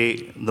to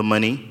pay the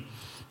money,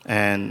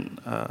 and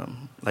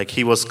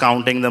he was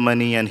counting the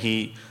money, and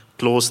he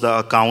closed the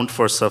account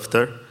for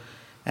Safdar.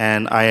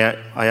 And I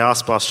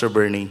asked Pastor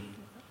Bernie,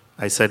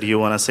 I said, you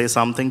want to say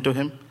something to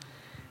him?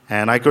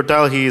 And I could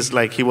tell he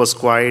was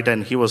quiet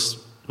and he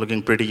was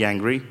looking pretty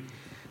angry.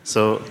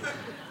 So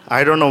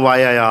I don't know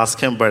why I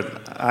asked him, but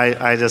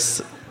I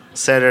just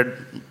said it.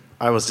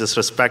 I was just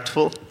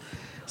respectful.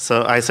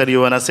 So I said, you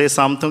want to say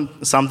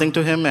something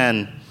to him?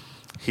 And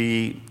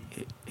he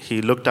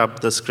looked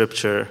up the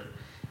scripture,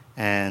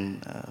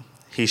 and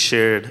he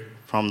shared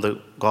from the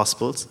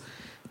Gospels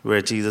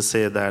where Jesus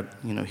said that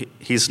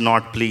he's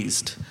not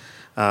pleased.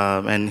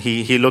 And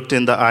he looked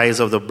in the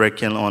eyes of the brick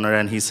kiln owner,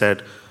 and he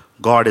said,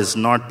 God is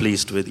not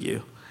pleased with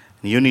you.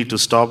 You need to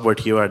stop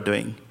what you are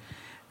doing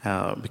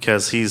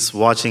because he's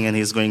watching and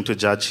he's going to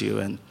judge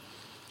you.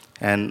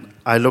 And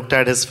I looked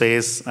at his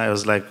face. I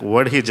was like,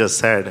 what he just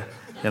said,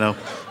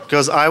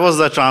 because I was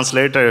the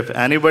translator. If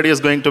anybody is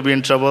going to be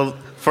in trouble,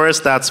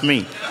 first that's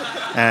me.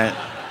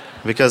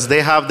 Because they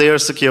have their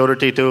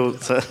security too.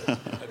 So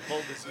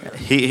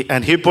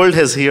he pulled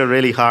his hair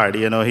really hard.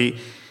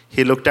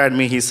 He looked at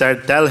me. He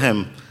said, tell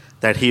him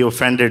that he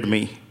offended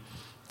me.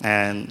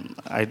 And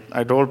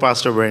I told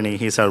Pastor Bernie.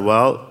 He said,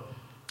 well,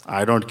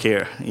 I don't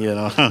care.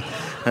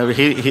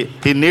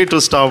 He need to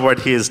stop what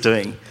he is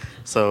doing.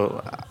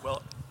 So,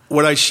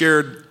 what I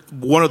shared,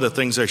 one of the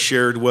things I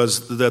shared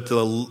was that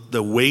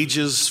the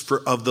wages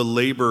of the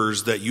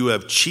laborers that you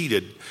have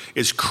cheated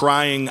is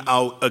crying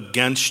out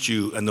against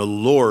you, and the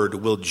Lord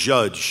will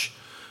judge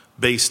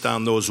based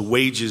on those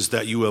wages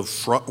that you have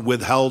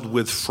withheld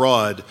with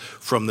fraud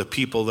from the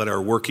people that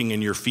are working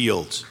in your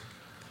fields.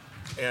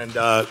 And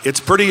it's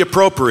pretty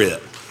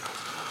appropriate.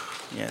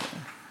 Yeah.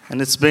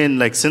 And it's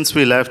been since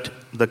we left,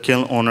 the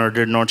kiln owner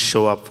did not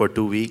show up for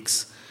 2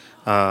 weeks.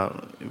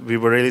 We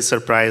were really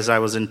surprised. I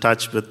was in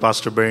touch with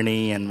Pastor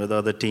Bernie and with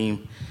other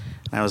team.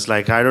 I was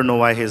like, I don't know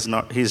why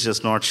he's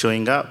just not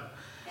showing up.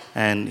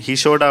 And he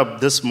showed up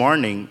this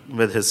morning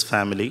with his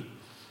family,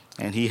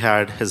 and he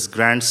had his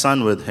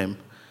grandson with him.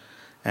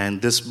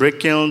 And these brick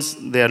kilns,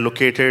 they are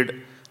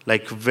located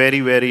very,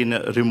 very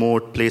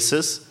remote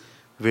places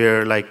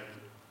where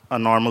a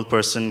normal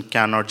person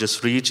cannot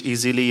just reach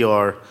easily,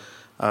 or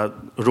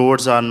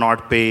roads are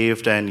not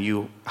paved, and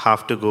you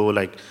have to go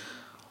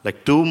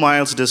 2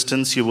 miles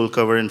distance you will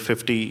cover in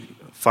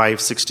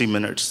 55-60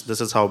 minutes.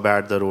 This is how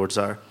bad the roads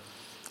are.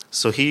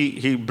 So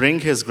he bring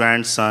his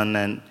grandson,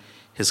 and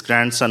his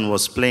grandson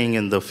was playing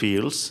in the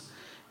fields,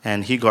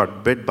 and he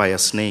got bit by a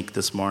snake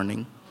this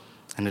morning.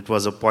 And it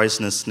was a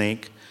poisonous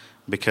snake,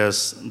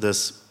 because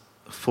this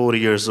 4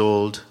 years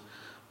old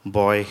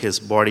boy,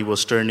 his body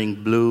was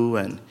turning blue,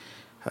 and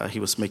he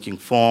was making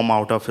foam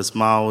out of his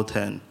mouth,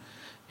 and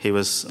he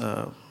was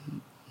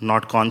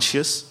not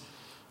conscious.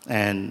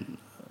 And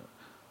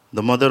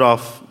the mother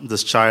of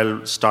this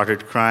child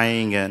started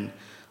crying, and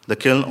the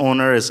kiln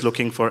owner is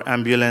looking for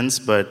ambulance,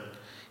 but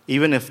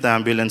even if the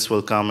ambulance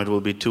will come, it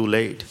will be too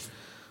late.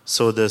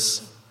 So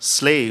this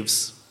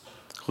slaves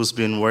who's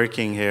been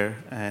working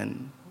here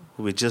and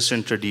who we just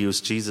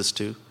introduced Jesus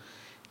to,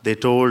 they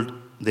told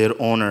their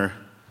owner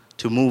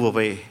to move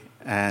away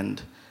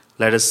and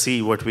let us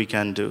see what we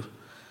can do.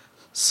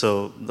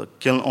 So the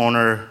kiln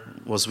owner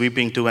was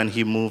weeping too, and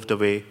he moved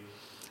away.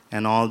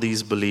 And all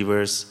these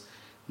believers,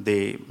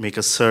 they make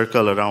a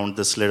circle around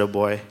this little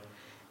boy,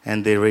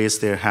 and they raise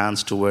their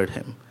hands toward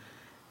him,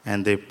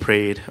 and they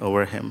prayed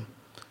over him,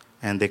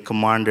 and they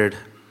commanded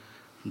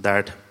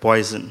that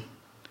poison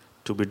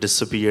to be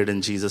disappeared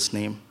in Jesus'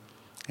 name,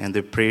 and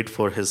they prayed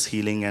for his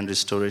healing and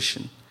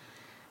restoration.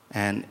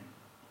 And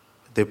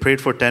they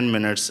prayed for 10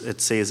 minutes,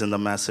 it says in the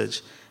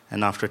message,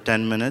 and after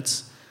 10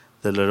 minutes,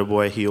 the little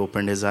boy, he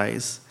opened his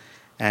eyes,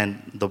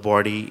 and the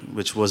body,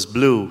 which was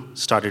blue,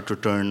 started to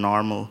turn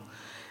normal,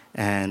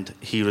 and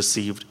he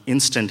received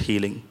instant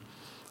healing,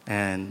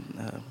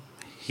 and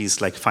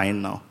he's like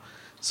fine now.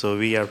 So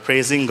we are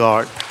praising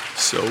God.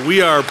 So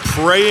we are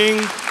praying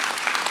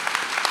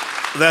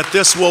that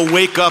this will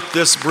wake up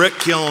this brick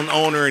kiln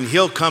owner and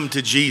he'll come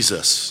to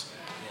Jesus.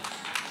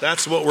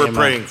 That's what we're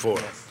praying for.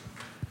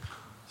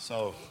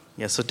 So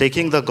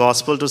taking the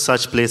gospel to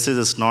such places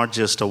is not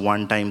just a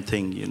one-time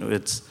thing.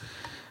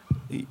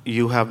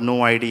 You have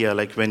no idea,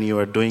 like when you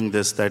are doing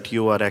this, that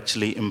you are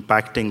actually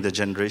impacting the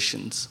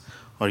generations,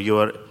 or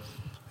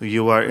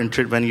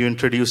when you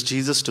introduce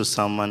Jesus to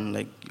someone,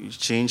 like you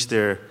change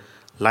their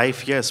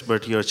life, yes,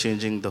 but you're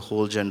changing the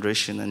whole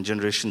generation and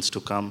generations to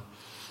come.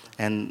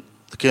 And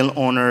the kiln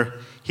owner,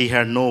 he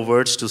had no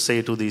words to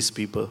say to these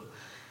people,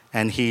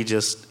 and he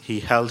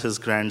held his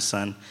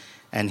grandson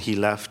and he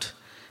left.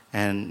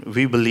 And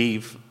we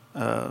believe,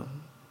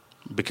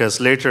 because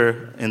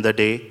later in the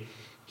day,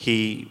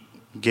 he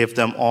gave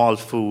them all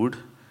food,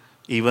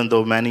 even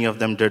though many of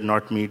them did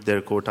not meet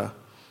their quota.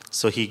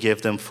 So he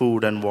gave them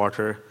food and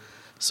water.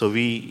 So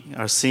we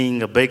are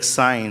seeing a big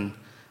sign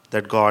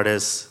that God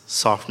is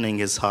softening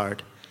his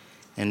heart.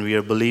 And we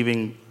are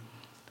believing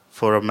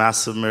for a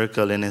massive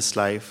miracle in his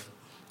life,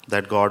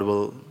 that God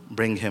will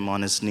bring him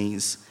on his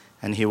knees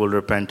and he will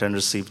repent and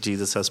receive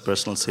Jesus as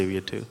personal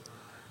Savior too.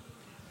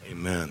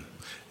 Amen.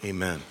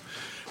 Amen.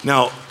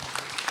 Now,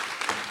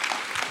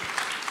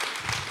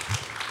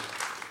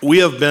 we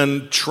have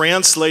been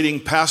translating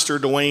Pastor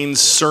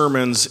Dwayne's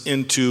sermons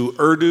into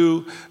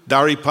Urdu,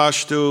 Dari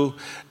Pashto,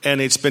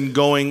 and it's been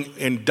going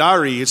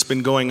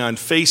on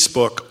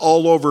Facebook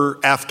all over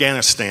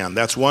Afghanistan.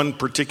 That's one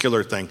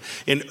particular thing.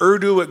 In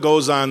Urdu, it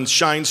goes on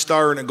Shine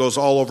Star, and it goes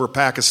all over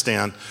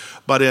Pakistan.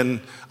 But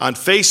on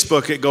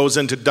Facebook, it goes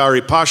into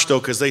Dari Pashto,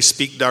 because they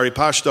speak Dari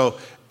Pashto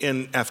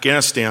in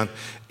Afghanistan,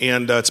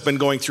 and it's been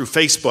going through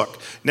Facebook.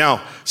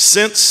 Now,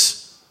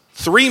 since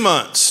 3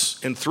 months,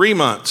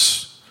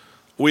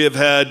 we have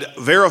had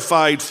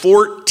verified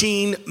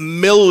 14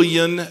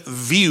 million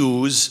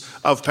views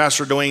of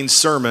Pastor Dwayne's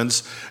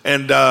sermons.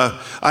 And I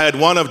had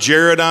one of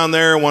Jared on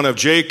there, one of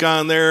Jake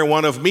on there,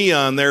 one of me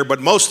on there, but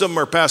most of them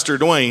are Pastor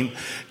Dwayne.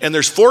 And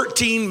there's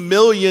 14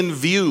 million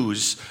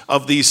views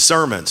of these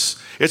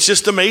sermons. It's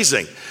just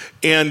amazing.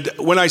 And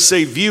when I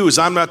say views,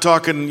 I'm not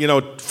talking,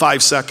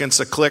 5 seconds,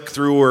 a click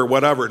through or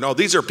whatever. No,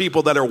 these are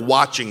people that are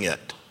watching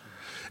it.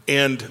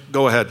 And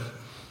go ahead.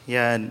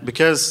 Yeah, and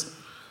because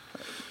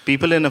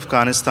people in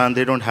Afghanistan,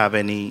 they don't have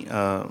any,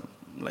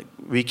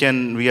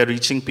 we are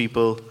reaching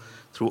people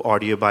through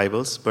audio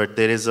Bibles, but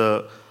there is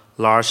a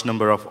large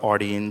number of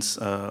audience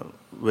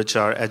which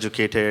are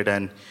educated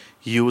and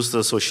use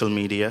the social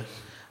media.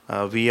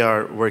 We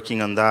are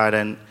working on that,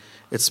 and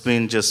it's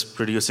been just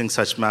producing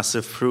such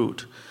massive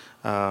fruit.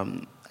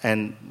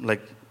 And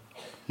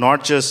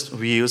not just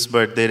views,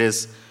 but there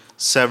is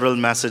several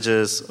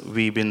messages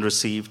we've been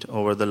received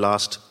over the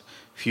last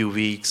few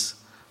weeks.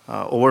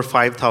 Over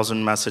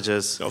 5,000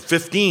 messages.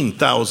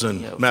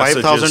 15,000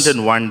 messages. 5,000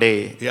 in one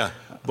day. Yeah,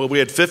 but we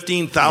had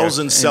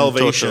 15,000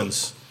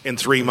 salvations in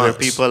 3 months.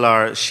 Where people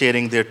are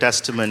sharing their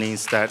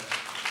testimonies that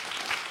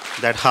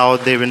how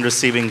they've been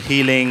receiving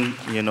healing.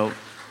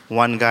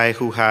 One guy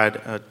who had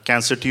a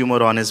cancer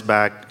tumor on his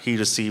back, he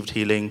received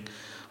healing.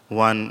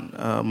 One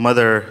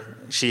mother,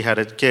 she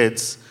had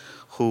kids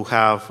who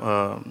have,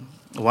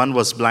 one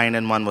was blind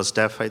and one was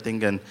deaf, I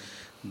think, and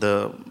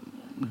the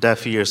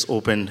deaf ears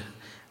opened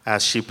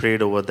as she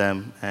prayed over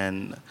them.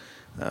 And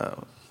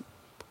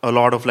a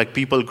lot of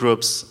people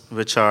groups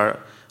which are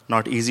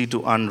not easy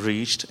to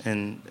unreached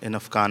in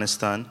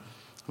Afghanistan,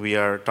 we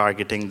are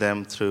targeting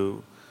them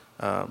through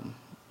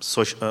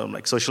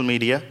social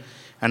media.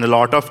 And a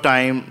lot of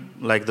time,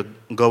 the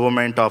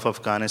government of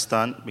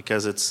Afghanistan,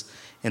 because it's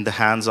in the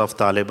hands of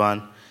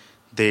Taliban,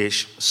 they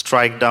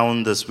strike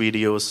down these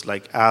videos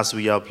as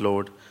we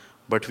upload,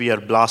 but we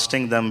are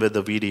blasting them with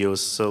the videos.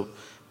 So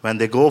when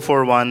they go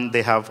for one,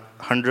 they have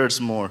hundreds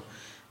more.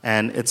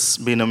 And it's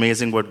been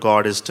amazing what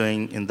God is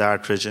doing in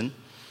that region,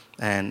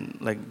 and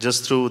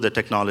just through the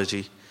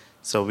technology.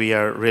 So we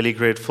are really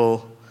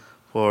grateful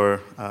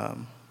for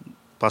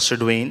Pastor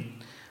Dwayne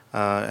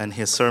and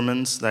his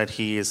sermons, that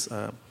he is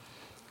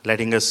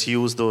letting us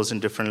use those in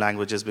different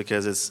languages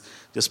because it's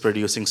just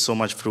producing so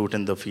much fruit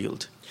in the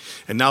field.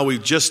 And now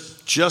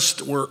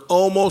we're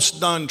almost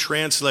done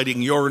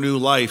translating Your New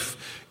Life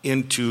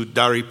into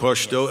Dari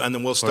Pashto, and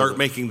then we'll start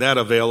making that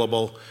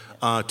available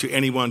to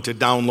anyone to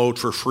download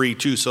for free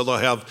too. So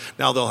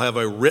they'll have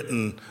a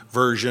written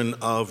version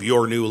of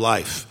Your New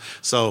Life.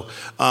 So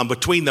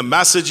between the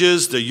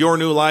messages, the Your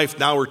New Life,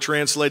 now we're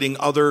translating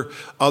other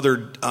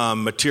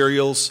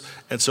materials,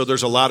 and so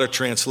there's a lot of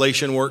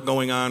translation work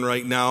going on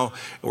right now.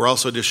 We're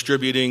also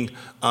distributing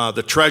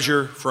the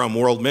treasure from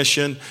World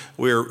Mission.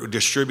 We're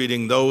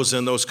distributing those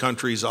in those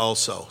countries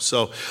also.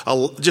 So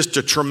just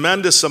a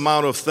tremendous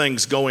amount of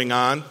things going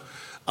on.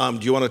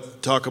 Do you want to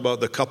talk about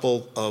the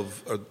couple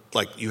of,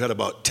 like you had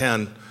about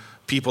 10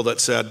 people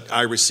that said,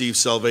 I received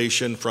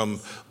salvation from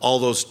all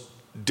those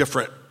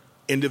different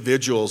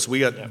individuals. We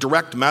got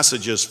direct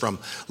messages from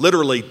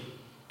literally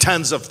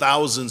tens of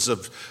thousands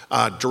of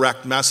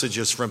direct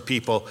messages from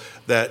people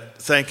that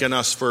thanking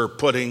us for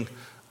putting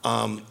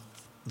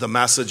the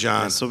message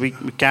on. Yeah, so we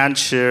can't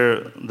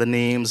share the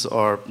names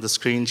or the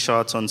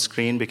screenshots on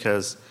screen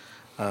because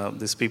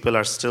these people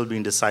are still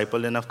being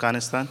discipled in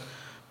Afghanistan.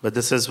 But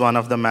this is one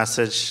of the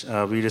message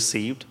we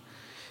received.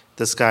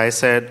 This guy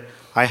said,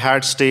 I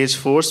had stage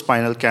 4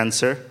 spinal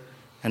cancer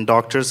and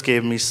doctors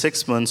gave me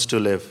 6 months to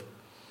live.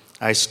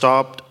 I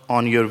stopped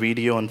on your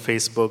video on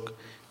Facebook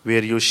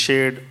where you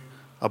shared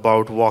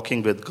about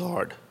walking with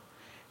God.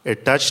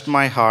 It touched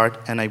my heart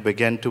and I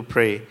began to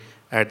pray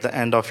at the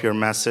end of your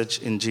message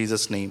in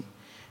Jesus' name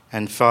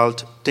and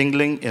felt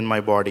tingling in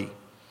my body.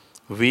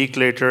 A week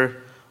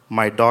later,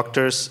 my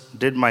doctors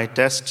did my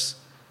tests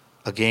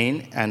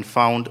again and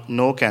found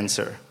no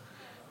cancer.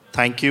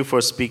 Thank you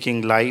for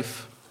speaking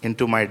life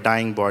into my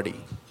dying body.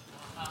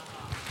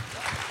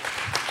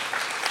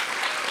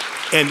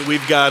 And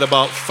we've got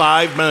about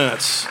 5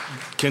 minutes.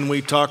 Can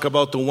we talk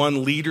about the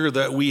one leader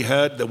that we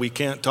had that we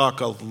can't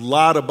talk a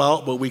lot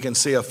about, but we can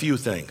say a few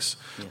things?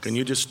 Yes. Can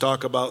you just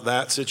talk about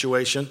that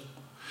situation?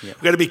 Yeah.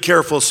 We've got to be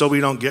careful so we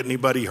don't get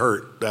anybody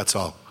hurt, that's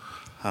all.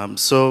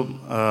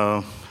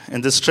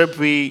 In this trip,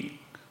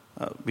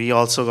 we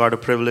also got a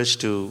privilege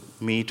to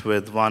meet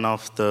with one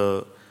of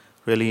the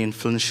really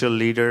influential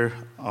leader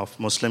of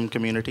Muslim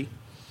community.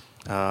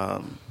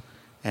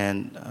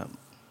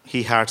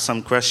 He had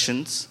some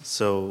questions.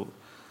 So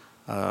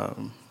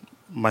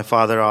my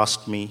father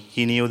asked me,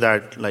 he knew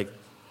that like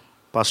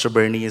Pastor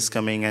Bernie is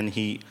coming and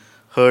he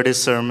heard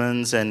his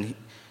sermons and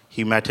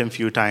he met him a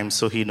few times.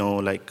 So he know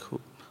like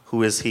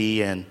who is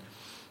he, and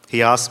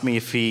he asked me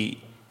if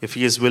he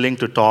is willing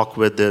to talk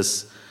with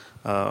this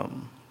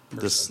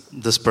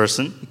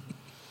person.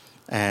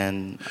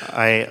 And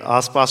I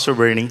asked Pastor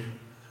Bernie,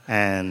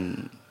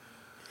 and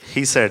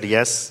he said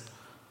yes.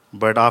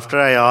 But after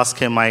I asked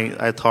him,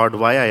 I thought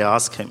why I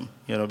asked him,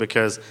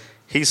 because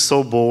he's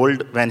so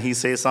bold when he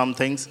says some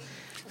things.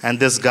 And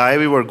this guy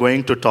we were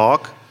going to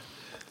talk,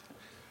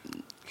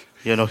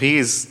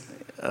 he's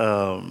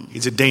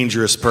a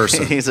dangerous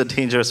person. He's a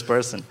dangerous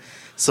person.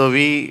 So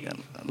we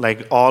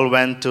all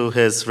went to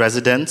his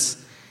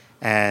residence,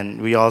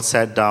 and we all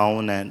sat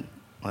down, and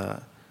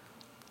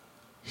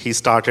he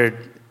started.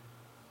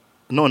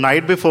 No,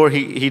 night before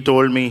he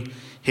told me,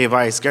 "Hey,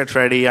 Vice, get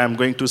ready. I'm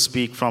going to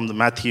speak from the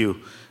Matthew,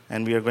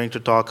 and we are going to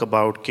talk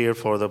about care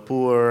for the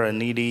poor and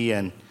needy."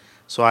 And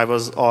so I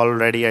was all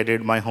ready. I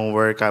did my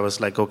homework. I was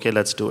like, "Okay,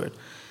 let's do it."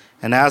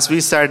 And as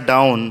we sat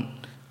down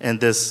in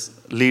this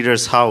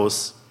leader's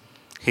house,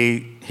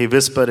 he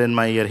whispered in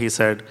my ear. He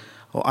said,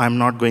 "Oh, I'm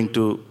not going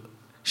to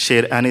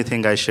share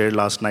anything I shared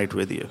last night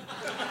with you."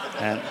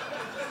 And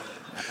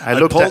I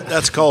looked at,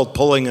 that's called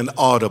pulling an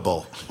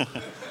audible.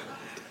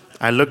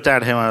 I looked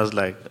at him. I was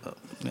like,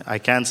 I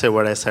can't say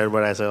what I said,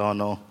 but I said, "Oh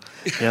no,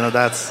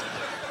 that's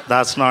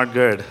not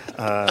good."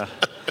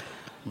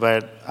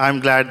 But I'm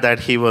glad that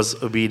he was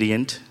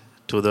obedient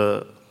to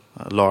the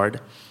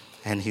Lord,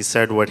 and he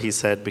said what he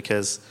said,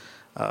 because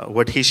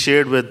what he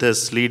shared with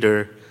this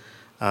leader,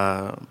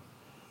 that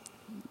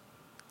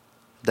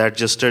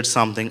just did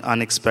something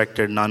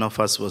unexpected. None of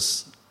us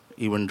was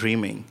even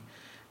dreaming,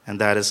 and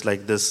that is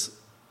like this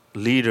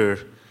leader,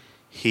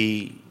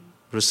 he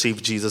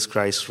received Jesus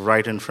Christ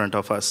right in front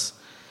of us,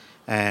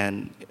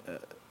 and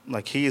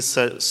he is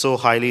so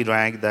highly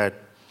ranked that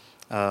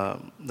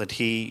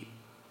he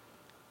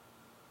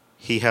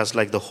has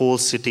the whole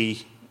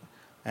city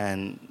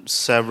and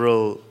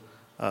several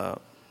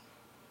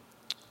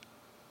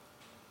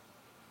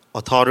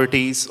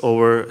authorities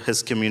over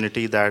his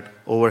community, that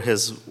over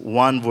his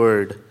one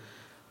word,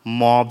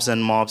 mobs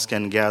and mobs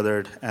can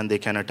gather and they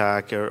can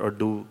attack or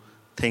do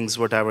things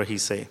whatever he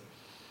say.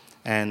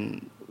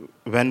 And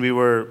when we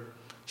were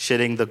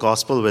sharing the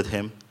gospel with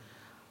him,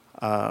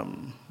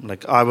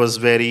 I was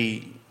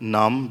very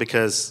numb,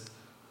 because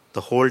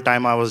the whole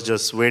time I was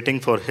just waiting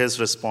for his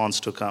response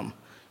to come.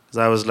 Because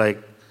I was like,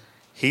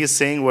 he is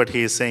saying what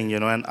he is saying,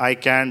 and I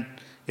can't,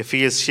 if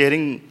he is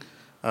sharing,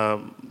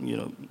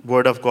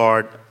 word of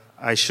God,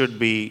 I should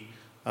be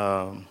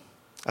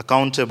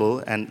accountable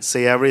and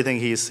say everything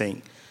he is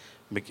saying.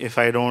 If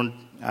I don't,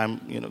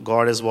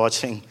 God is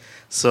watching.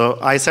 So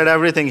I said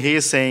everything he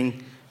is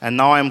saying, and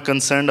now I'm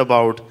concerned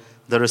about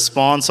the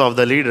response of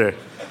the leader,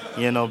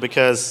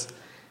 because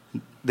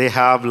they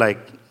have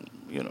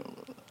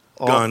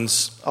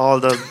Guns. all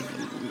the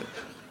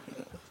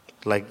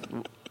like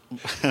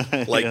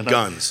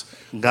guns.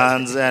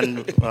 Guns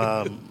and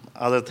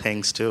other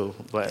things too.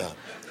 But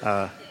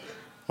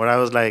I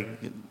was like,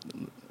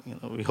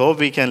 we hope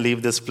we can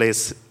leave this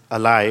place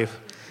alive,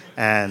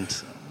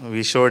 and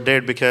we sure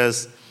did,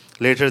 because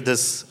later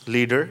this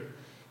leader,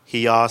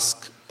 he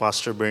asked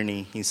Pastor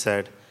Bernie, he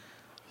said,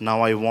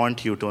 now I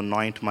want you to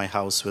anoint my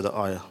house with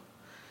oil.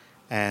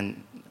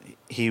 And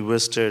he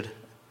visited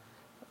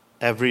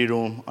every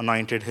room,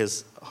 anointed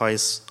his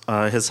house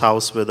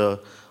with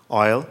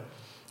oil,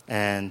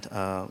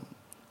 and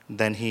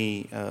then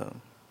he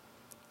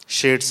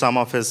shared some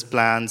of his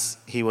plans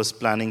he was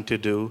planning to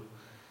do,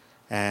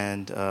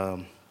 and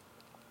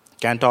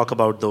can't talk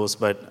about those,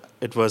 but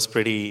it was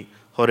pretty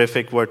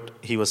horrific what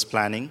he was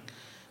planning.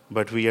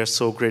 But we are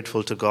so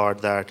grateful to God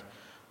that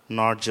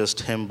not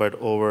just him, but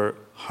over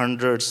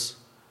hundreds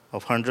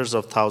of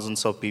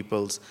thousands of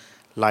people's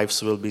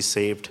lives will be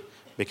saved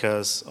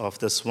because of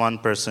this one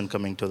person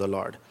coming to the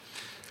Lord.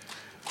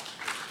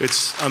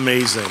 It's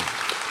amazing.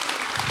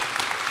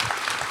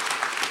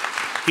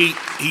 He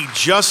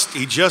just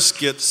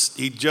accepts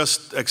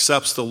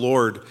the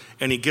Lord,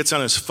 and he gets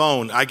on his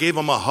phone. I gave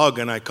him a hug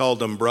and I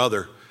called him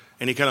brother,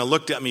 and he kind of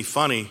looked at me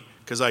funny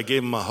because I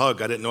gave him a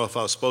hug. I didn't know if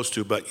I was supposed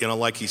to, but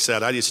like he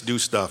said, I just do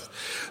stuff.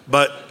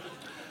 So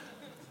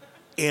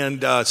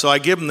I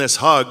give him this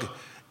hug.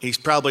 He's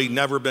probably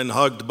never been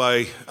hugged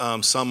by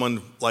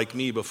someone like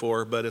me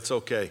before, but it's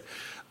okay.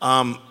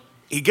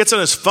 He gets on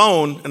his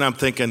phone, and I'm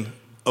thinking,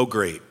 oh,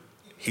 great.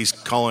 He's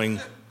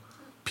calling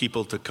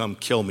people to come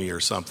kill me or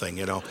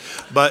something,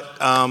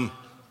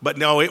 But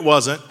no, it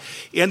wasn't.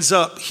 Ends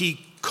up,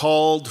 he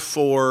called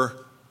for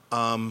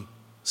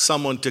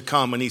someone to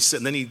come, and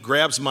then he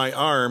grabs my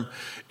arm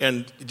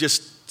and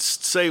just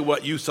say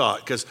what you thought,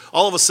 because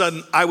all of a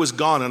sudden I was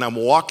gone, and I'm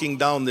walking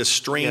down this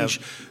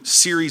strange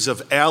series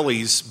of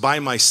alleys by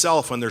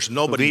myself, and there's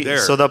nobody there.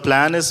 So the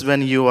plan is,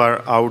 when you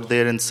are out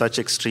there in such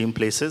extreme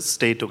places,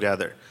 stay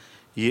together.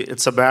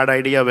 It's a bad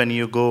idea when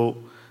you go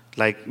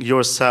like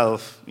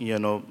yourself,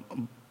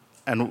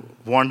 and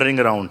wandering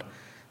around.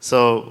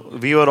 So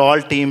we were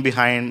all team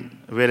behind,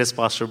 where is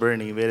Pastor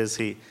Bernie, where is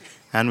he?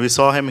 And we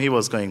saw him, he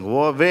was going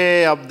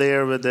way up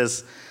there with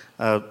this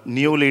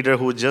new leader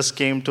who just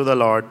came to the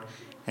Lord.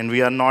 And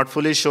we are not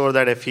fully sure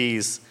that if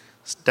he's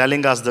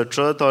telling us the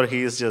truth or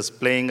he's just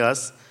playing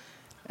us.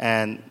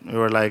 And we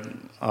were like,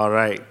 all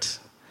right.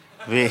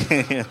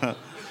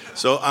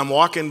 So I'm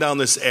walking down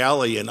this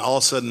alley, and all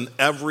of a sudden,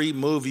 every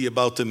movie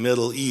about the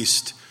Middle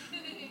East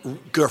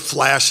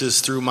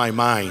flashes through my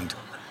mind.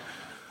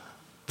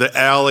 The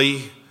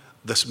alley,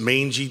 this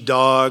mangy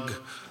dog,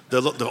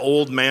 the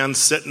old man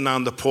sitting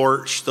on the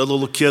porch, the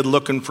little kid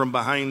looking from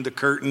behind the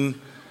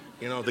curtain,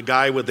 the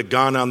guy with the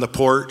gun on the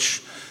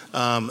porch.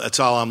 That's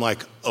all. I'm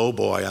like, oh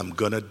boy, I'm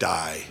going to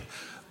die.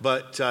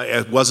 But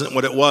it wasn't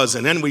what it was.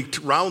 And then we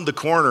round the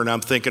corner, and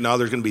I'm thinking, there's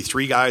going to be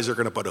 3 guys that are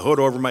going to put a hood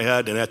over my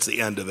head, and that's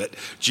the end of it.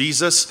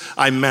 Jesus,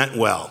 I meant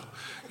well.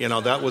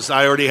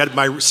 I already had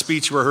my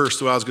speech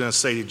rehearsed what I was going to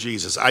say to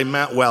Jesus. I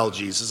meant well,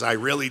 Jesus. I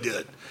really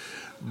did.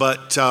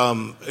 But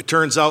it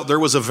turns out there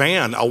was a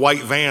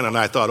white van, and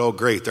I thought, oh,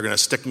 great, they're going to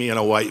stick me in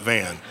a white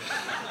van.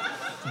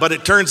 But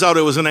it turns out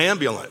it was an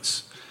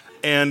ambulance.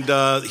 And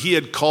he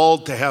had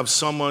called to have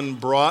someone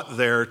brought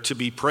there to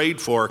be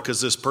prayed for, because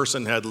this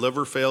person had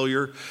liver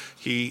failure.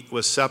 He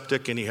was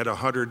septic, and he had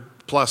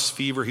 100-plus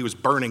fever. He was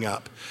burning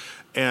up.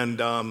 And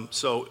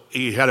so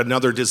he had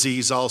another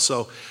disease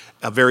also,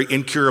 a very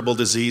incurable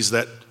disease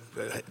that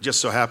just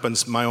so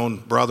happens my own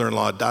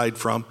brother-in-law died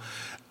from.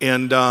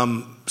 And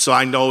so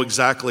I know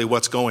exactly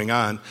what's going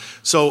on.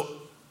 So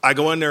I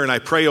go in there and I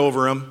pray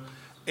over him,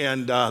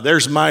 and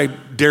there's my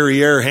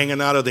derriere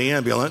hanging out of the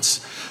ambulance.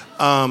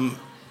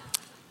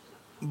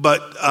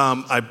 But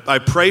I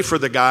pray for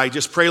the guy.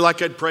 Just pray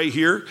like I'd pray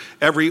here.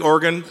 Every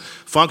organ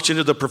function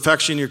to the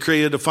perfection you're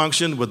created to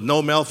function, with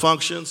no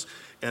malfunctions.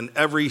 And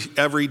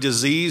every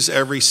disease,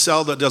 every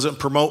cell that doesn't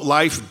promote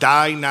life,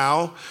 die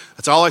now.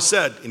 That's all I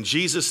said, in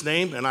Jesus'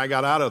 name, and I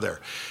got out of there.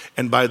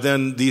 And by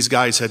then, these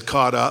guys had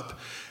caught up,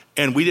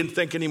 and we didn't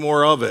think any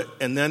more of it.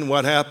 And then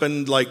what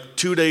happened,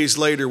 2 days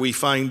later, we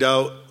find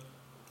out.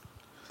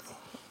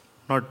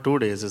 Not 2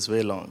 days, it's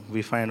way long.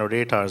 We find out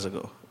 8 hours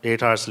ago,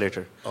 8 hours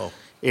later. Oh.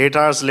 8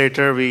 hours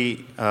later,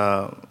 we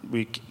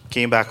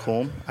came back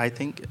home, I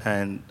think,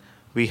 and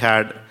we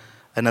had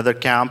another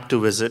camp to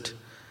visit.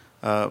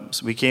 So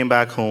we came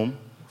back home,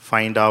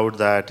 find out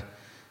that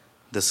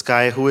this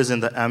guy who is in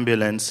the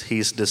ambulance,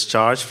 he's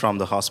discharged from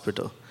the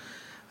hospital.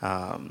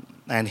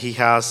 And he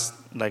has,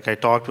 I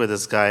talked with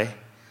this guy,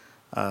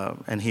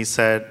 and he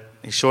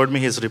showed me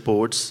his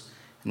reports,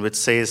 in which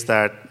says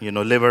that,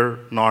 liver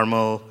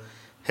normal,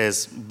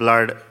 his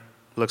blood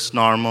looks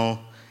normal,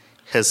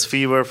 his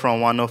fever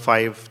from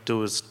 105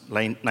 to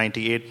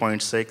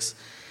 98.6.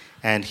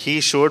 And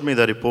he showed me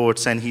the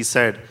reports, and he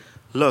said,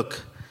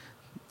 look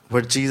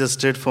what Jesus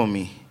did for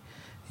me,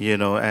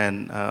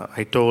 and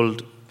I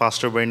told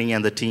Pastor Bernie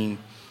and the team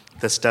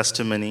this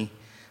testimony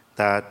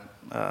that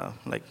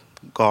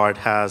God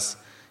has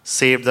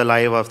saved the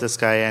life of this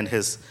guy, and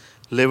his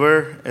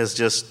liver is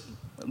just,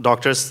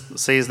 doctors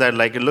says that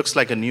it looks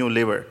like a new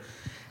liver,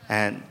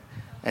 and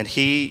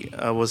he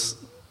was,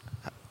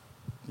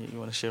 you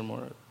want to share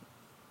more?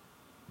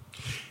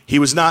 He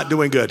was not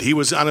doing good. He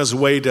was on his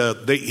way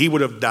he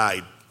would have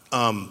died.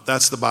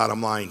 That's the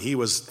bottom line. He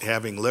was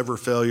having liver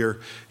failure,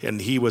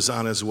 and he was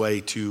on his way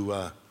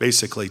to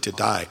basically to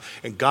die.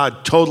 And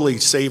God totally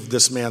saved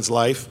this man's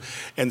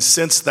life. And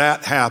since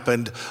that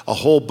happened, a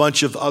whole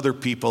bunch of other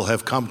people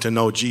have come to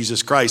know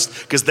Jesus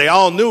Christ because they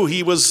all knew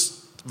he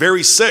was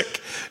very sick.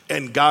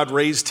 And God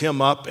raised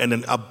him up, and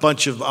then a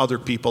bunch of other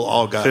people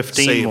all got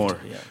 15 saved. more.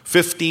 Yeah.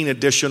 15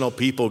 additional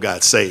people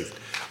got saved,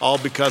 all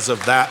because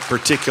of that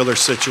particular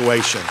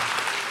situation.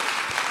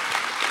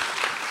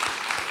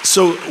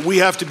 So we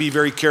have to be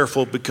very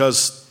careful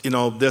because,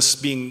 this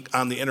being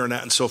on the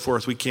internet and so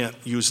forth, we can't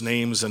use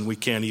names and we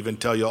can't even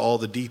tell you all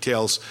the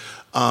details.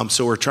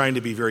 So we're trying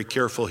to be very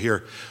careful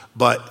here.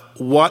 But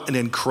what an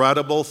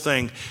incredible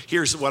thing.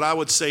 Here's what I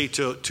would say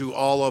to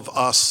all of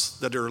us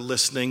that are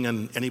listening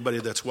and anybody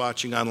that's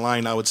watching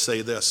online. I would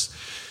say this.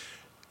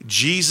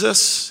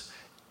 Jesus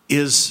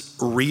is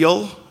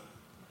real.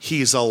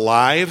 He's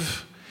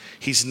alive.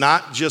 He's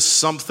not just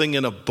something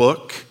in a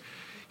book.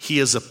 He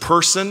is a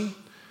person.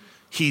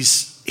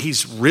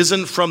 He's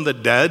risen from the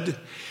dead.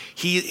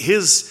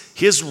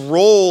 His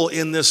role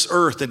in this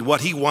earth and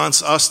what he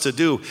wants us to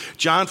do.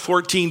 John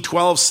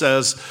 14:12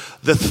 says,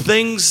 "The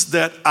things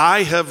that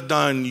I have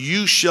done,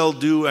 you shall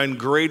do, and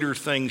greater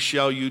things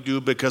shall you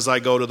do, because I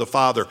go to the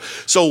Father."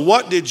 So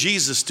what did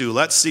Jesus do?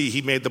 Let's see.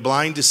 He made the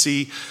blind to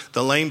see,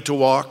 the lame to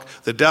walk,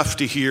 the deaf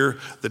to hear,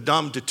 the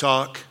dumb to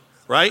talk,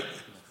 right?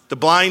 The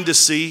blind to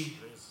see,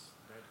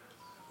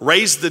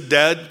 raised the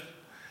dead.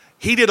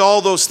 He did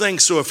all those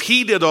things. So if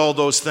he did all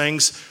those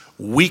things,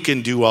 we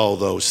can do all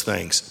those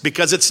things.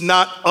 Because it's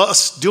not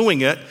us doing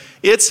it,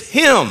 it's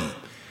him.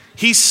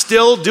 He's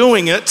still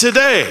doing it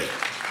today.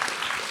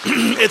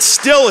 It's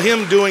still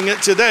him doing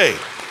it today.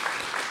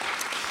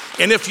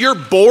 And if you're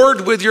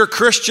bored with your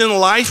Christian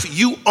life,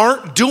 you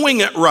aren't doing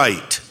it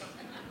right.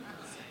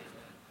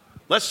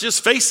 Let's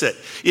just face it.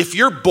 If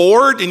you're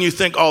bored and you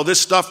think, oh,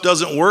 this stuff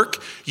doesn't work,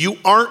 you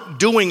aren't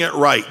doing it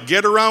right.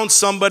 Get around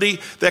somebody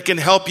that can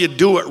help you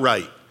do it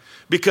right.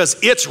 Because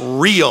it's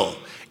real.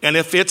 And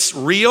if it's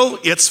real,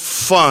 it's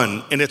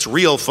fun. And it's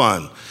real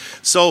fun.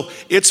 So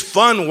it's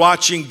fun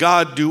watching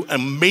God do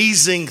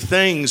amazing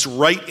things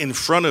right in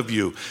front of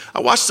you. I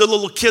watched a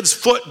little kid's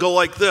foot go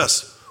like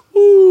this.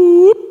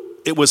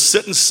 It was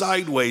sitting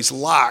sideways,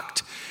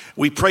 locked.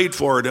 We prayed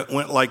for it. It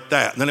went like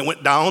that. And then it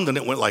went down. Then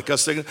it went like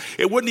us.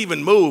 It wouldn't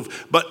even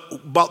move. But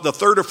about the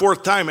third or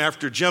fourth time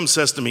after Jim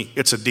says to me,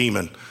 it's a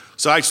demon.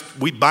 So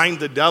we bind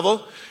the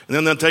devil. And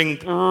then the thing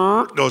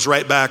goes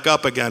right back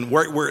up again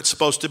where it's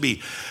supposed to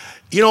be.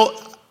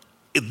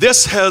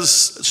 This has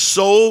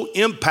so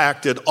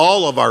impacted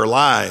all of our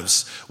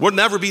lives. We'll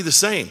never be the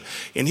same.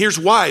 And here's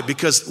why.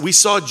 Because we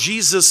saw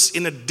Jesus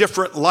in a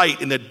different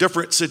light, in a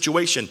different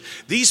situation.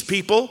 These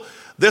people,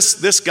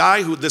 this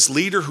guy, this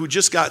leader who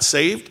just got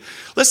saved,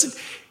 listen,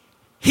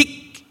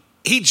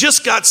 he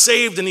just got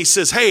saved and he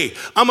says, hey,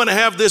 I'm going to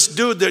have this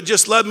dude that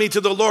just led me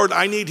to the Lord.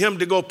 I need him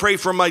to go pray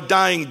for my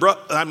dying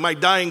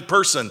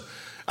person.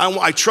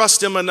 I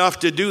trust him enough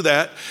to do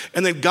that.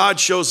 And then God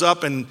shows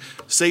up and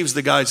saves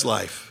the guy's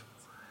life.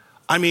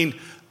 I mean,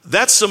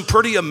 that's some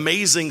pretty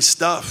amazing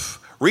stuff.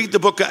 Read the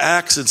book of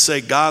Acts and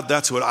say, God,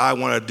 that's what I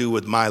want to do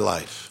with my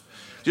life.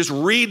 Just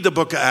read the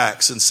book of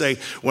Acts and say,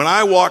 when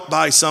I walk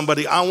by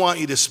somebody, I want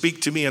you to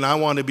speak to me and I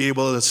want to be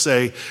able to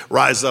say,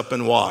 rise up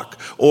and walk.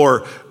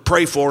 Or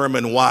pray for him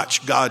and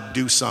watch God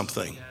do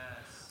something.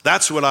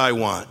 That's what I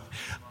want.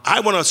 I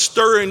want to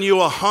stir in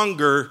you a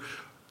hunger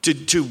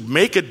to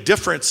make a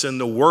difference in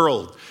the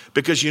world.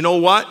 Because you know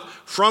what?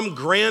 From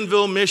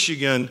Granville,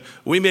 Michigan,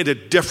 we made a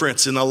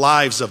difference in the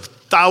lives of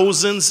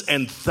thousands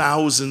and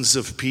thousands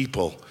of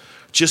people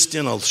just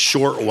in a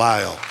short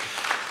while.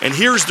 And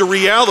here's the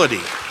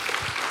reality.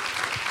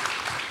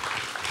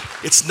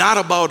 It's not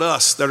about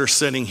us that are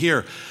sitting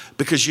here.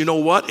 Because you know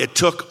what? It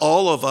took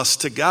all of us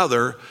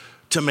together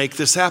to make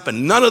this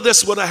happen. None of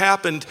this would have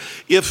happened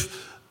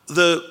if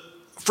the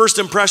First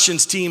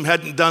Impressions team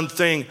hadn't done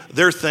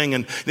their thing,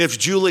 and if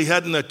Julie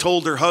hadn't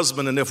told her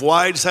husband, and if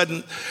Wides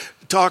hadn't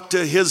talked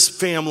to his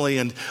family,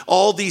 and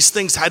all these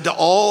things had to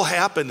all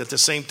happen at the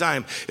same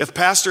time. If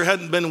Pastor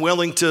hadn't been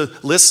willing to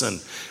listen,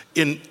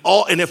 and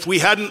if we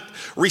hadn't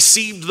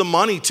received the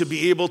money to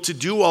be able to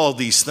do all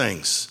these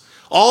things,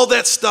 all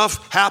that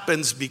stuff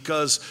happens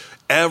because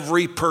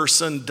Every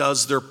person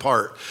does their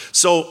part.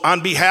 So on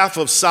behalf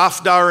of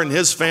Safdar and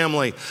his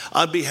family,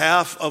 on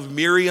behalf of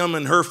Miriam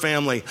and her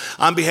family,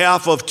 on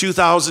behalf of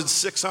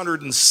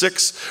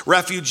 2,606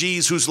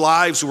 refugees whose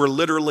lives were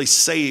literally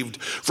saved,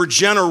 for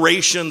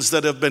generations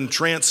that have been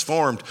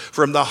transformed,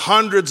 from the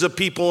hundreds of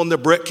people in the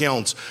brick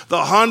kilns,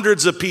 the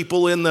hundreds of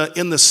people in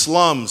the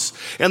slums,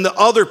 and the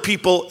other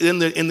people in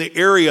the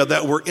area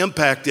that were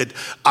impacted,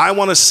 I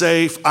want to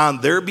say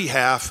on their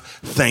behalf,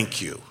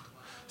 thank you.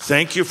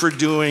 Thank you for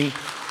doing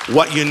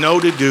what you know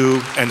to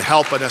do and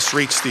helping us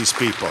reach these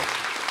people.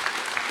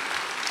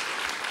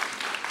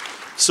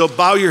 So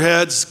bow your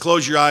heads,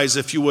 close your eyes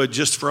if you would,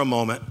 just for a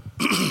moment.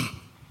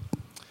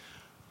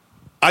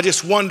 I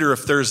just wonder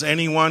if there's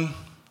anyone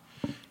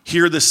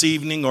here this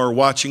evening or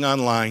watching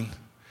online,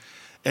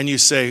 and you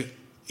say,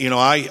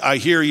 I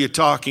hear you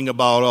talking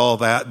about all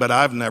that, but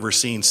I've never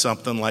seen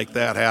something like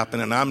that happen,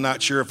 and I'm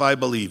not sure if I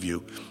believe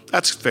you.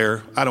 That's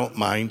fair. I don't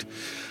mind.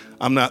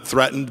 I'm not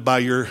threatened by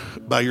your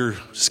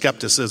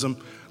skepticism,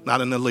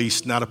 not in the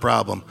least, not a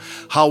problem.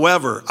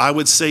 However, I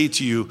would say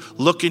to you,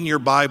 look in your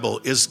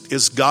Bible.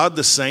 Is God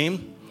the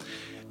same?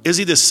 Is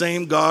he the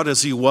same God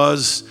as he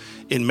was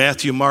in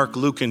Matthew, Mark,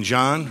 Luke, and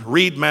John?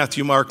 Read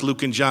Matthew, Mark,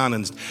 Luke, and John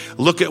and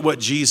look at what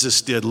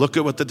Jesus did. Look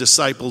at what the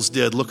disciples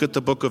did. Look at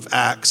the book of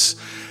Acts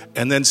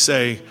and then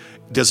say,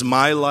 does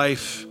my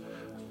life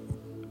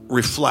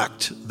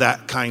reflect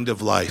that kind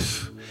of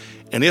life?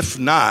 And if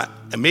not,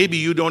 and maybe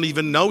you don't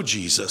even know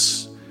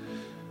Jesus.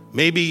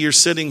 Maybe you're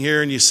sitting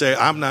here and you say,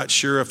 I'm not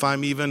sure if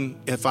I'm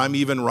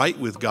even right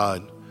with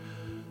God.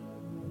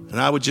 And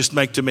I would just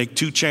make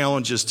two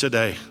challenges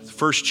today. The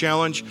first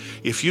challenge,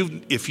 if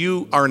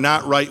you are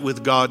not right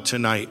with God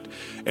tonight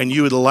and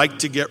you would like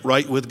to get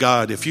right with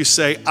God, if you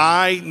say,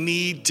 I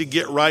need to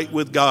get right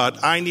with God,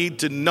 I need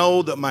to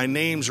know that my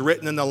name's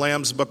written in the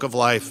Lamb's Book of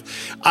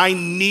Life, I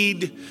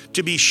need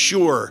to be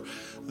sure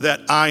that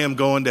I am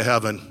going to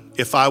heaven.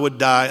 If I would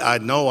die, I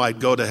know I'd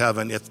go to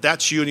heaven. If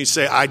that's you and you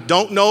say, I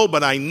don't know,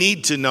 but I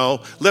need to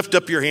know, lift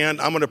up your hand.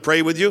 I'm going to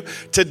pray with you.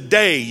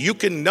 Today, you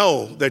can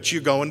know that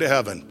you're going to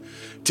heaven.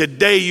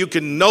 Today, you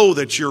can know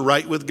that you're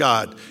right with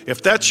God.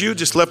 If that's you,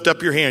 just lift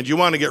up your hand. You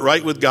want to get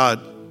right with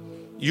God.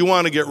 You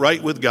want to get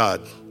right with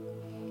God.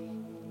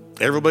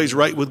 Everybody's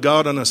right with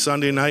God on a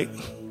Sunday night.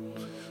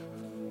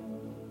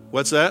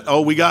 What's that?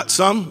 Oh, we got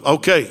some?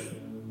 Okay,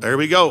 there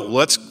we go.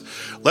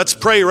 Let's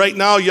pray right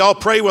now. Y'all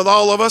pray with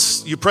all of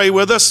us. You pray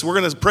with us. We're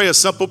going to pray a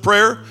simple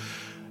prayer,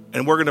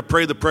 and we're going to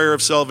pray the prayer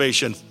of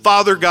salvation.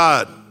 Father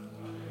God,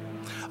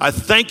 I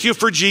thank you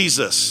for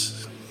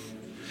Jesus.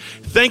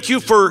 Thank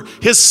you for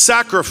his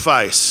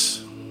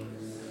sacrifice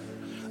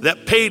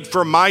that paid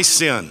for my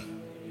sin.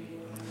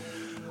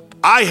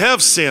 I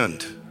have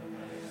sinned,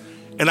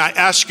 and I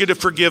ask you to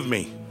forgive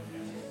me.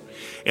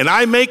 And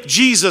I make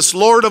Jesus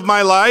Lord of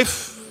my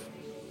life.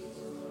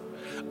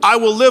 I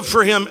will live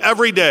for him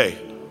every day.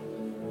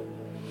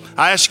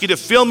 I ask you to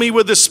fill me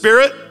with the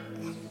Spirit,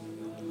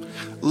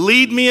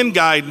 lead me and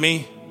guide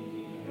me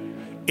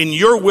in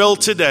your will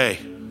today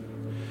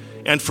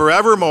and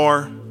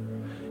forevermore,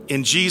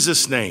 in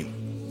Jesus'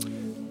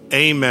 name,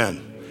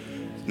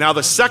 amen. Now,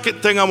 the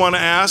second thing I want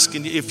to ask,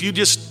 and if you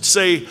just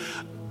say,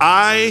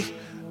 I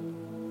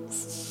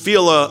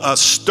feel a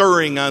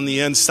stirring on the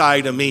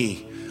inside of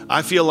me.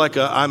 I feel like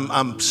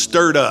I'm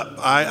stirred up.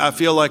 I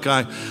feel like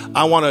I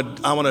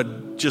want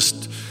to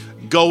just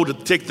go to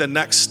take the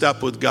next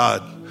step with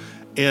God.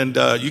 And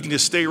you can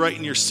just stay right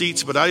in your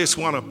seats, but I just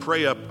want to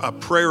pray a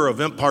prayer of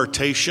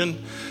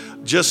impartation,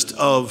 just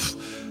a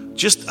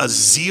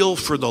zeal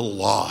for the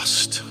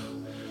lost.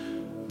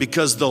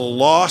 Because the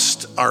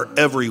lost are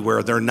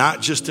everywhere. They're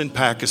not just in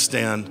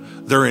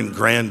Pakistan, they're in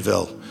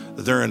Granville,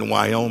 they're in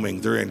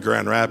Wyoming, they're in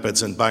Grand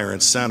Rapids and Byron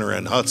Center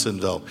and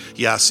Hudsonville.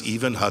 Yes,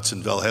 even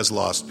Hudsonville has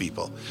lost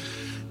people.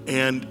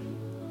 And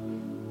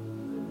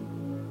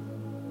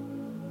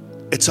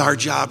it's our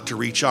job to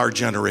reach our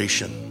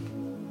generation.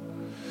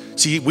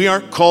 See, we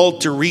aren't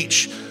called to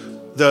reach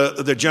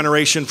the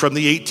generation from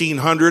the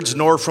 1800s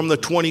nor from the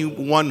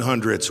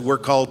 2100s. We're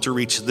called to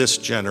reach this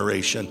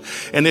generation.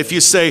 And if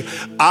you say,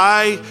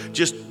 I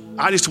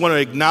just want to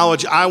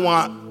acknowledge, I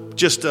want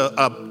just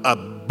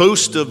a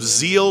boost of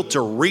zeal to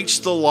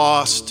reach the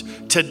lost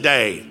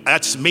today.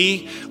 That's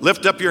me.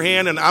 Lift up your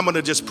hand, and I'm going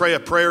to just pray a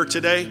prayer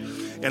today.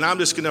 And I'm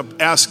just going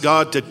to ask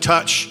God to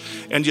touch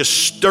and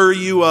just stir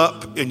you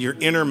up in your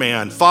inner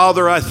man.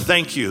 Father, I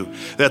thank you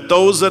that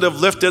those that have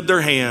lifted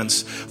their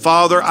hands,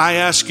 Father, I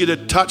ask you to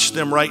touch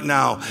them right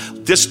now.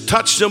 Just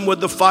touch them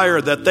with the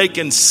fire that they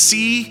can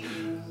see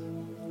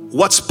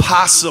what's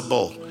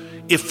possible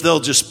if they'll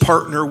just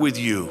partner with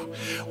you.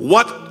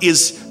 What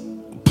is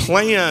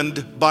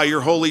planned by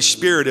your Holy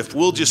Spirit if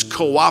we'll just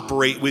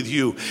cooperate with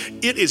you.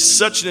 It is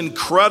such an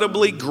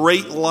incredibly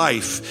great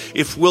life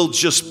if we'll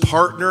just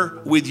partner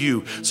with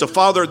you. So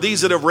Father,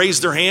 these that have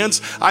raised their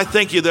hands, I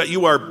thank you that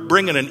you are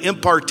bringing an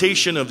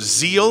impartation of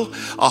zeal,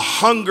 a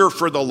hunger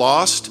for the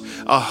lost,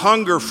 a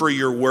hunger for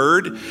your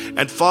word,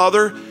 and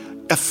Father,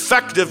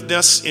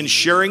 effectiveness in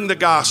sharing the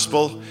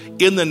gospel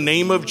in the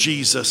name of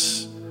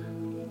Jesus.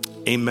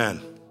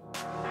 Amen.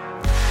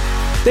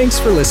 Thanks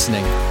for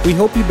listening. We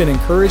hope you've been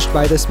encouraged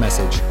by this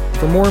message.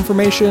 For more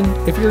information,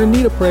 if you're in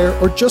need of prayer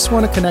or just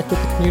want to connect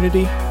with the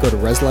community, go to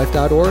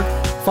reslife.org,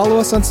 follow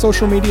us on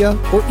social media,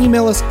 or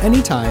email us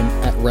anytime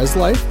at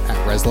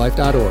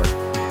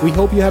reslife@reslife.org. We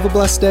hope you have a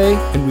blessed day,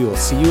 and we will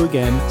see you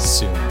again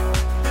soon.